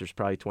craft. There's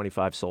probably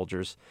 25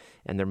 soldiers,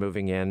 and they're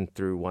moving in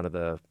through one of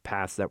the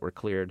paths that were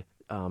cleared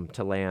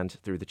to land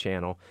through the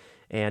channel,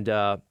 and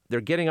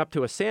they're getting up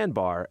to a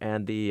sandbar,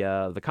 and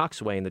the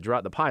coxswain,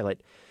 the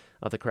pilot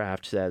of the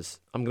craft,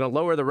 says, "I'm going to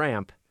lower the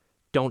ramp.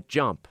 Don't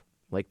jump.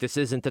 Like, this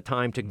isn't the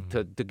time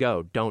to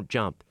go. Don't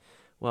jump."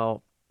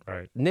 Well,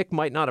 right. Nick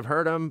might not have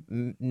heard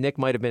him. Nick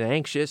might have been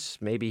anxious.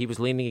 Maybe he was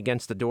leaning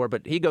against the door,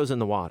 but he goes in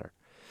the water,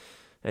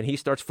 and he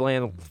starts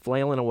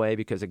flailing away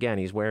because, again,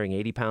 he's wearing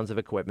 80 pounds of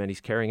equipment.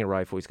 He's carrying a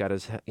rifle. He's got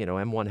his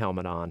M1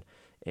 helmet on,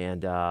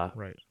 and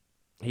right.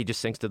 he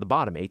just sinks to the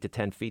bottom, 8 to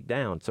 10 feet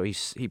down. So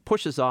he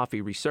pushes off,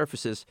 he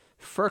resurfaces.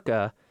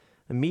 Furka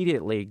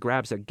immediately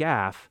grabs a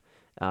gaff,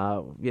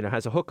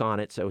 has a hook on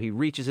it. So he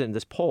reaches in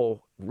this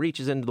pole,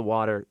 reaches into the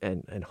water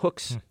and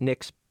hooks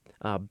Nick's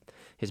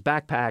his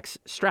backpack's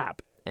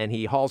strap, and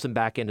he hauls him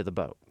back into the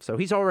boat. So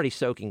he's already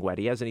soaking wet.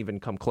 He hasn't even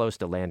come close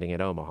to landing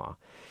at Omaha.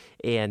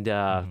 And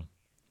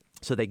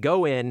so they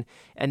go in,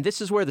 and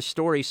this is where the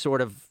story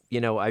sort of,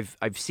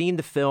 I've seen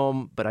the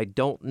film, but I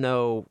don't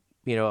know,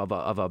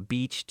 of a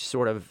beached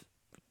sort of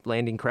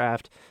landing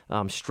craft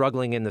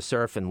struggling in the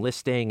surf and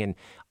listing. And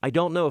I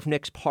don't know if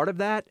Nick's part of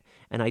that.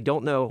 And I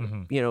don't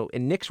know,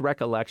 in Nick's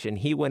recollection,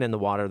 he went in the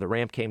water, the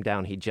ramp came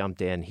down, he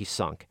jumped in, he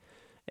sunk.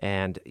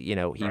 And,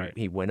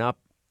 he went up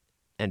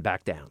and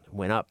back down,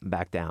 went up and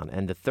back down.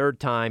 And the third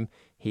time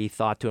he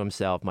thought to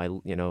himself,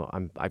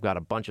 I've got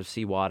a bunch of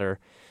seawater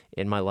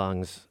in my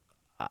lungs.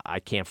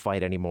 I can't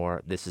fight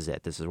anymore. This is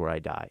it. This is where I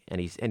die. And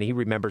he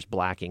remembers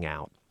blacking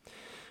out.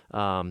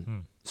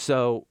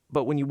 So,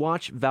 but when you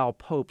watch Val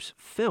Pope's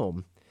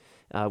film,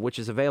 which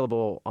is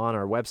available on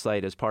our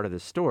website as part of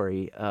this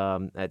story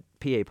at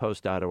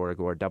papost.org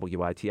or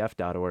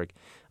witf.org,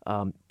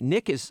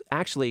 Nick is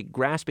actually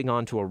grasping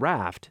onto a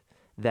raft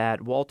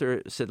that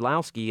Walter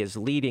Sidlowski is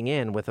leading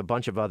in with a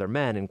bunch of other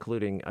men,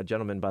 including a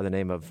gentleman by the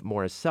name of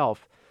Morris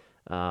Self.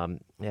 And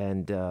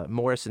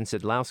Morris and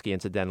Sidlowski,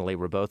 incidentally,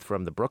 were both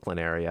from the Brooklyn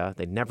area.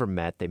 They never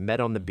met. They met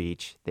on the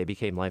beach. They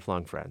became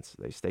lifelong friends.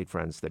 They stayed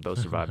friends. They both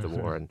survived the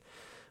war. And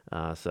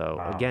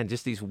again,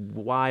 just these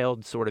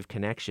wild sort of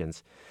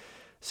connections.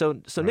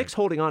 So Nick's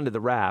holding on to the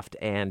raft,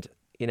 and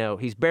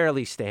he's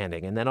barely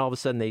standing. And then all of a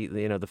sudden,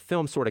 the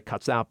film sort of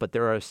cuts out, but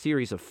there are a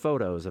series of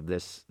photos of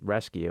this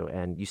rescue,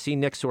 and you see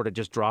Nick sort of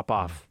just drop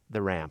off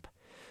the ramp.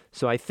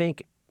 So I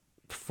think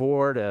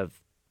 4 to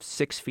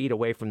 6 feet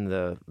away from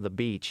the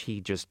beach, he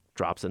just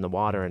drops in the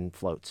water and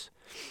floats.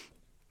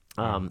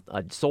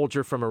 A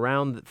soldier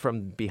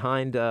from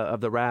behind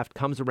of the raft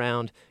comes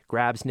around,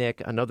 grabs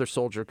Nick. Another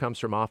soldier comes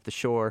from on the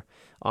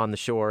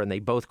shore, and they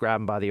both grab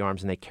him by the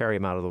arms and they carry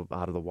him out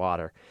of the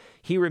water.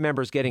 He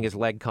remembers getting his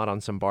leg caught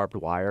on some barbed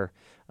wire.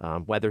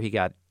 Whether he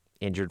got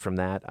injured from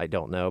that, I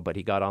don't know. But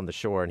he got on the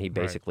shore and he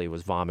basically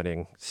was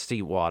vomiting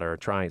salt water,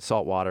 trying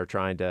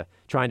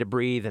to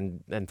breathe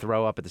and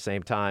throw up at the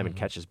same time and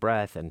catch his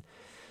breath. And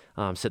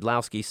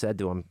Sidlowski said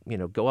to him,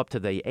 go up to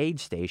the aid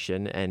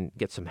station and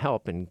get some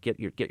help and get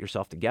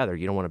yourself together.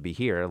 You don't want to be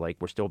here. Like,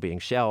 we're still being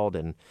shelled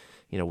and,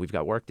 we've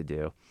got work to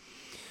do.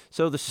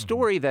 So the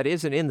story that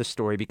isn't in the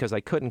story, because I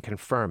couldn't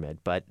confirm it,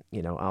 but,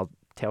 I'll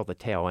tell the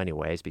tale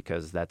anyways,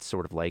 because that's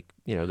sort of like,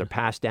 they're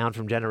passed down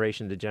from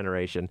generation to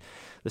generation.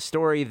 The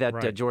story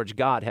that George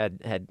Gott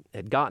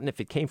had gotten, if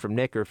it came from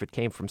Nick or if it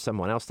came from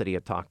someone else that he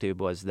had talked to,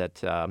 was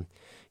that,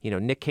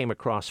 Nick came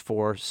across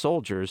 4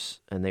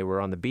 soldiers and they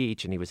were on the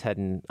beach and he was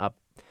heading up,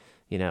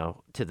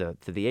 to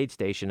the aid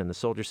station, and the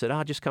soldier said,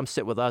 just come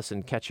sit with us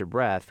and catch your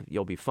breath.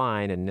 You'll be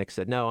fine. And Nick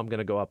said, no, I'm going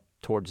to go up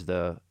towards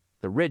the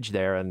ridge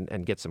there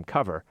and get some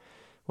cover.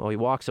 Well, he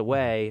walks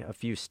away a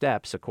few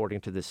steps,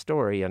 according to this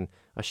story, and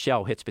a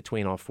shell hits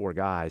between all 4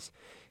 guys,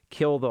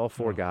 killed all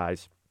 4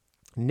 guys.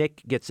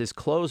 Nick gets his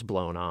clothes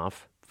blown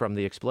off from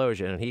the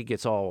explosion, and he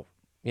gets all,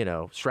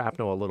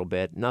 shrapnel a little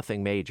bit,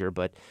 nothing major,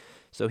 but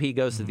so he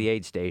goes to the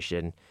aid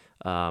station.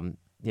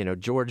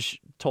 George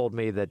told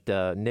me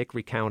that Nick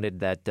recounted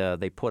that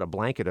they put a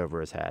blanket over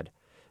his head,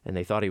 and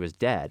they thought he was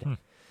dead.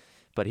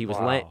 But he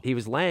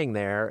was laying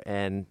there,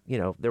 and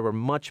there were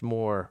much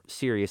more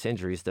serious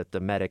injuries that the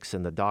medics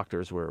and the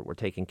doctors were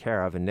taking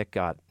care of. And Nick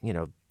got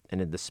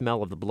and in the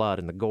smell of the blood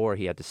and the gore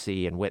he had to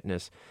see and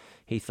witness,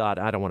 he thought,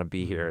 I don't want to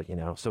be here,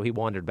 So he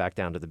wandered back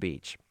down to the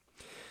beach.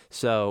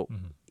 So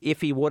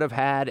if he would have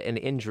had an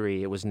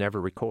injury, it was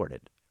never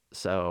recorded.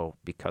 So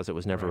because it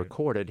was never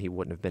recorded, he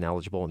wouldn't have been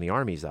eligible in the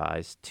Army's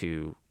eyes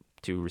to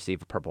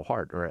receive a Purple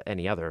Heart or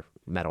any other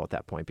medal at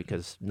that point,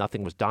 because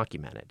nothing was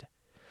documented.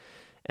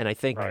 And I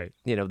think,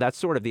 that's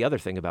sort of the other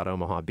thing about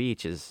Omaha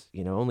Beach is,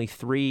 only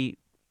 3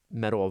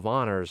 Medal of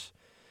Honors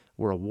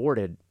were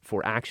awarded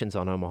for actions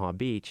on Omaha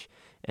Beach.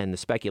 And the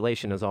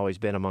speculation has always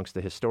been amongst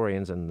the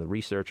historians and the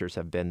researchers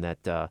have been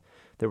that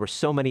there were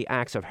so many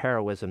acts of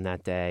heroism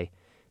that day,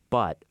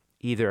 but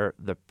either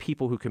the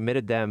people who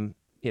committed them,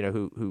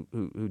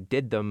 who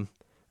did them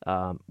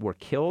were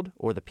killed,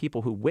 or the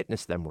people who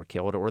witnessed them were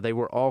killed, or they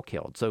were all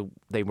killed. So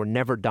they were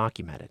never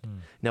documented.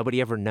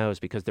 Nobody ever knows,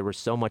 because there was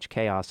so much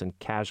chaos and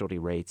casualty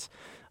rates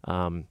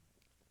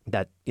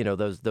that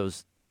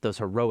those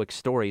heroic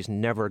stories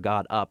never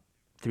got up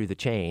through the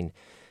chain.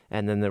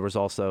 And then there was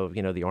also,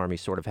 the Army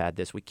sort of had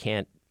this, we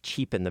can't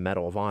cheapen the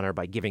Medal of Honor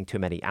by giving too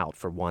many out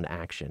for one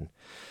action.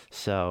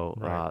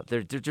 So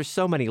there's just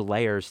so many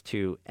layers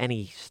to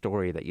any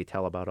story that you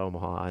tell about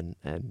Omaha,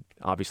 and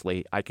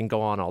obviously I can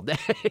go on all day.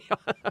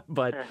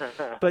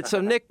 but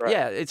so Nick,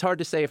 it's hard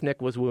to say if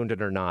Nick was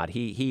wounded or not.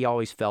 He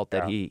always felt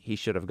that he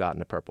should have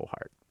gotten a Purple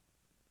Heart.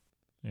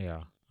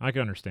 Yeah, I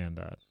can understand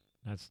that.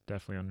 That's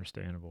definitely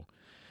understandable.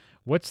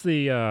 What's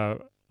the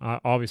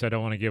obviously I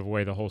don't want to give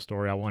away the whole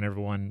story. I want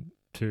everyone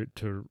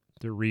to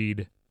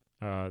read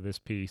this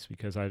piece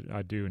because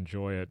I do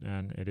enjoy it,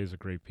 and it is a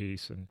great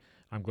piece, and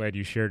I'm glad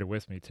you shared it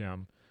with me,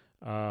 Tim.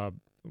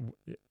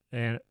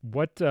 And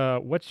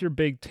what's your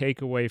big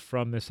takeaway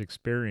from this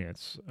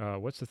experience?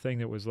 What's the thing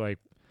that was like,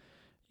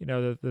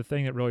 the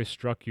thing that really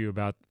struck you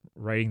about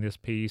writing this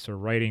piece or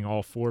writing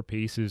all four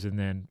pieces and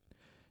then,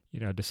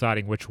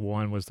 deciding which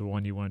one was the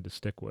one you wanted to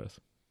stick with?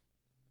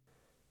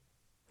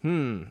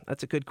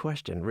 That's a good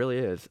question. Really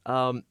is.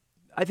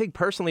 I think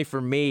personally for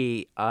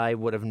me, I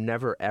would have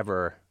never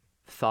ever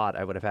thought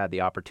I would have had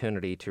the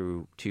opportunity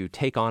to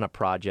take on a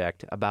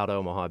project about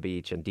Omaha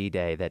Beach and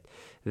D-Day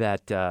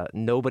that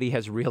nobody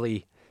has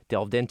really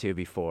delved into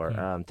before.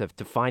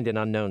 To find an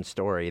unknown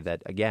story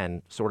that,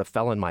 again, sort of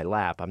fell in my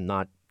lap. I'm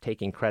not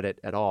taking credit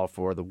at all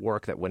for the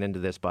work that went into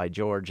this by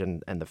George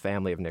and the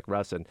family of Nick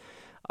Russin.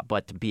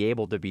 But to be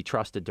able to be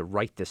trusted to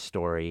write this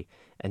story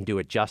and do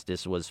it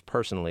justice was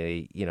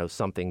personally,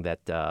 something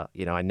that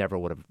I never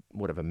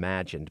would have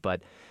imagined.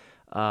 But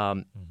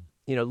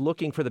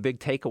looking for the big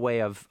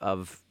takeaway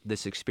of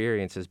this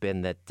experience has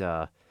been that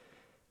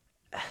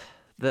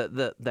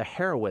the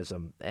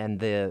heroism and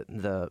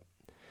the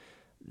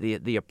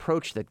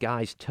approach that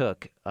guys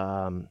took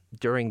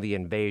during the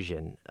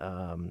invasion.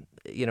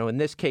 In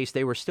this case,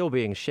 they were still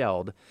being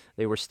shelled.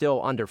 They were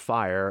still under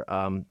fire.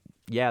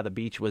 The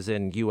beach was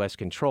in U.S.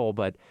 control,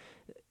 but,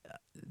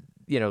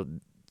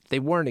 they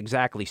weren't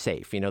exactly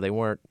safe. They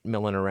weren't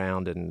milling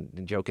around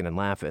and joking and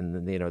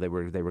laughing. They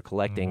were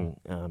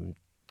collecting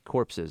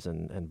corpses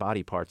and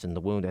body parts in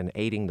the wound and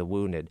aiding the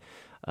wounded.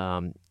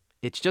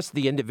 It's just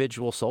the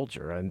individual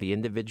soldier and the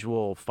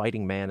individual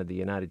fighting man of the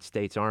United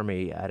States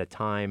Army at a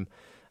time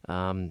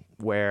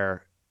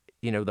where,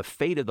 the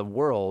fate of the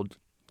world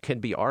can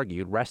be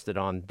argued rested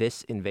on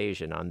this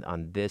invasion,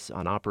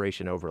 on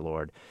Operation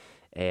Overlord.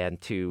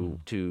 And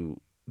to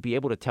be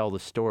able to tell the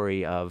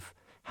story of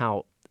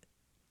how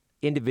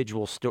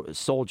individual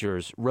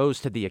soldiers rose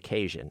to the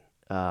occasion.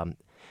 And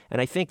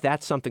I think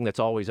that's something that's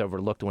always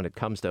overlooked when it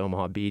comes to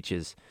Omaha Beach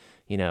is,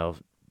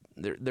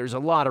 there's a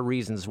lot of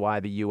reasons why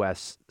the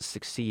U.S.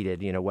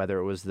 succeeded, whether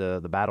it was the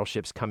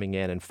battleships coming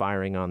in and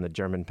firing on the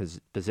German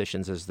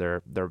positions as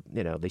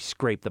they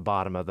scraped the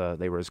bottom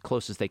they were as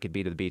close as they could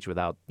be to the beach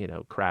without,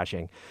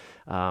 crashing.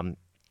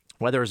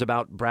 Whether it was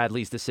about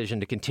Bradley's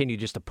decision to continue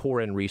just to pour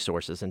in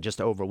resources and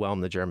just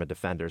overwhelm the German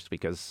defenders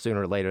because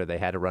sooner or later they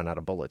had to run out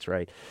of bullets,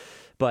 right?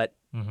 But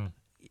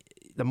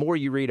the more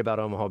you read about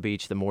Omaha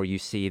Beach, the more you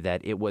see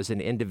that it was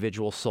an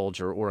individual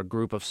soldier or a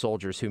group of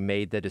soldiers who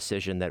made the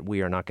decision that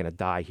we are not going to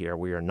die here.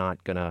 We are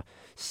not going to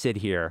sit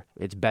here.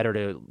 It's better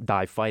to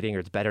die fighting, or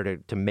it's better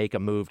to make a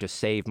move to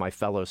save my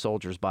fellow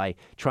soldiers by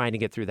trying to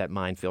get through that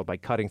minefield, by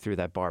cutting through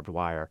that barbed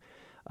wire.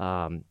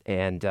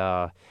 And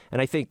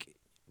I think,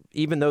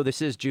 even though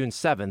this is June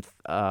 7th,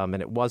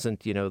 and it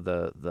wasn't,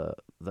 the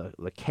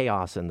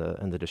chaos and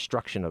the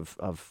destruction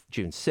of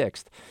June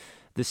 6th,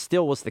 this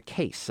still was the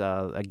case.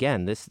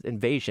 Again, this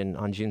invasion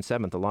on June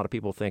 7th, a lot of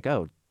people think,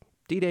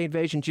 D-Day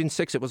invasion, June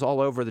 6th, it was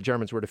all over, the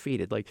Germans were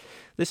defeated. Like,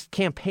 this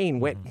campaign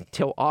went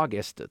until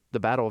August. The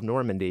Battle of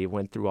Normandy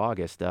went through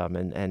August,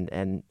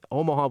 and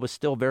Omaha was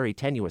still very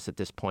tenuous at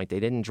this point. They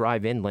didn't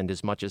drive inland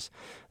as much as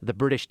the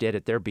British did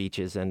at their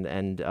beaches, and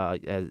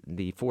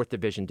the 4th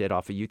Division did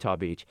off of Utah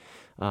Beach.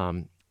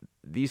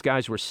 These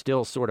guys were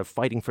still sort of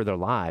fighting for their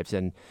lives,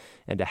 and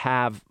to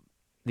have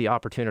the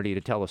opportunity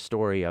to tell a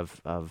story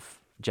of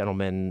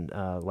gentlemen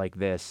like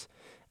this,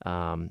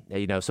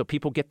 so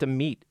people get to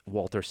meet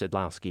Walter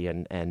Sidlowski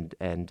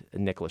and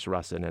Nicholas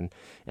Russin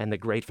and the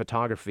great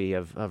photography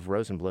of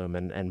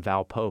Rosenblum and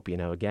Val Pope.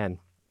 Again,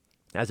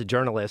 as a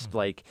journalist,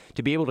 like,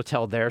 to be able to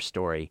tell their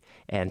story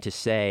and to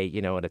say,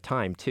 at a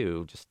time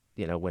too, just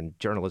when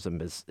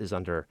journalism is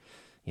under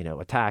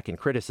attack and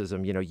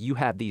criticism, you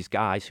have these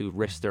guys who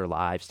risked their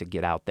lives to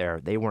get out there.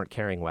 They weren't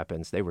carrying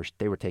weapons. They were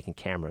taking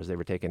cameras. They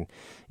were taking,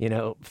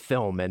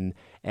 film and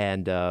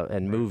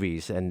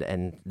movies,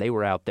 and they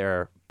were out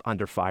there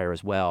under fire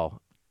as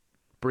well,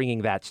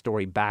 bringing that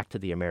story back to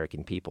the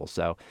American people.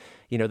 So,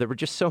 there were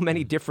just so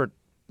many different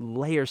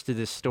layers to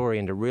this story,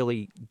 and to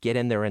really get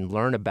in there and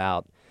learn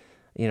about,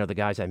 the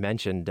guys I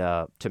mentioned,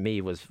 to me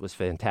was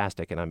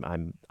fantastic.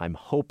 And I'm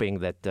hoping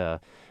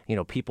that,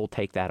 people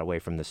take that away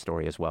from this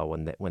story as well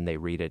when they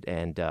read it.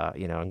 And, I'm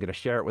going to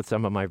share it with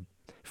some of my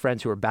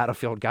friends who are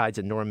battlefield guides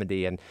in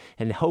Normandy, and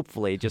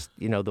hopefully just,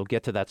 they'll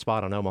get to that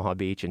spot on Omaha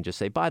Beach and just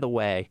say, by the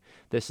way,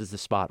 this is the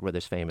spot where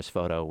this famous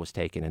photo was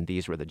taken, and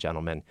these were the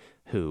gentlemen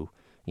who,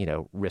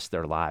 risked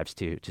their lives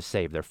to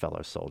save their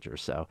fellow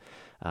soldiers. So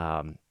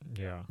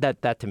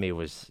that to me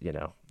was,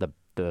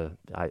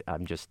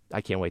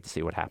 I can't wait to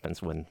see what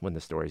happens when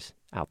the story's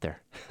out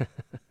there.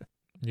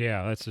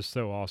 Yeah, that's just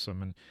so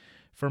awesome. And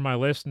for my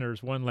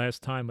listeners, one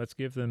last time, let's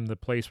give them the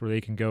place where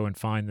they can go and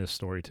find this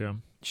story,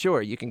 Tim.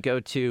 Sure. You can go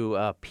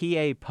to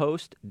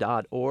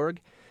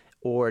papost.org,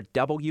 or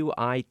WITF.org,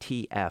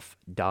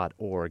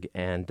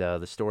 and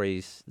the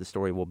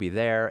story will be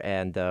there.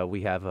 And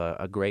we have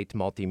a great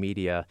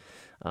multimedia.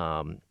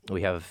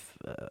 We have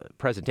a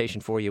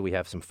presentation for you. We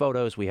have some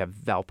photos. We have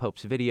Val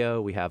Pope's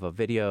video. We have a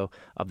video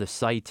of the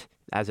site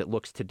as it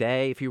looks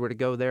today if you were to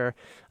go there.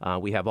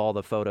 We have all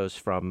the photos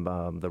from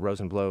the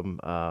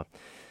Rosenblum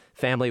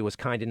family was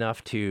kind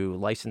enough to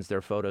license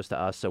their photos to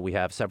us, so we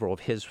have several of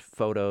his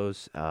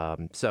photos.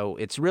 So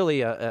it's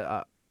really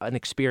an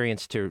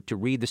experience to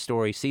read the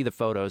story, see the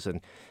photos,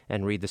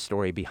 and read the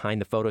story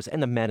behind the photos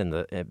and the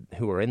men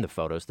who are in the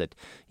photos that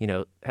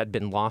had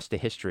been lost to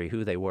history,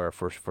 who they were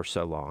for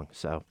so long.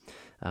 So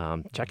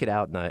check it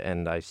out,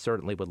 and I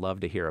certainly would love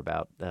to hear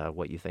about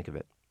what you think of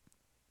it.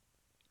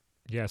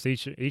 Yes,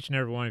 each and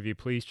every one of you,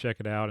 please check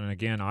it out. And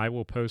again, I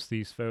will post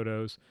these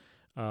photos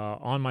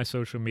on my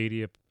social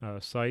media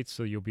sites,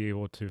 so you'll be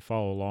able to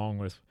follow along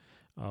with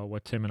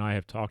what Tim and I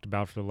have talked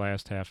about for the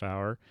last half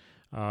hour.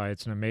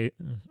 It's an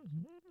amazing,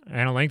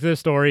 and a link to the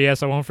story.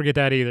 Yes, I won't forget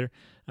that either.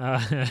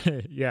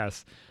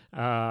 Yes,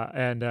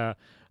 and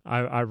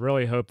I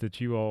really hope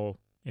that you all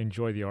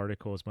enjoy the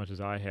article as much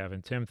as I have.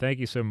 And Tim, thank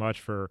you so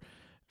much for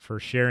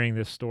sharing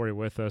this story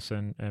with us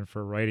and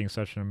for writing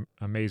such an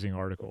amazing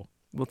article.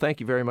 Well, thank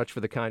you very much for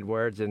the kind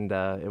words, and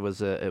it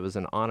was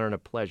an honor and a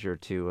pleasure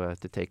to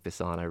take this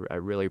on. I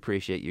really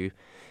appreciate you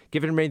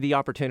giving me the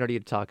opportunity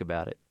to talk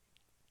about it.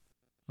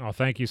 Oh,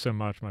 thank you so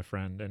much, my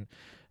friend. And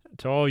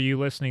to all you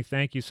listening,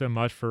 thank you so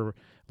much for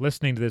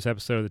listening to this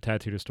episode of the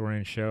Tattooed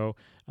Historian Show.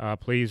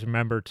 Please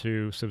remember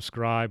to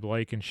subscribe,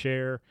 like, and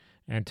share,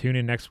 and tune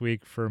in next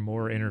week for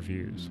more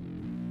interviews.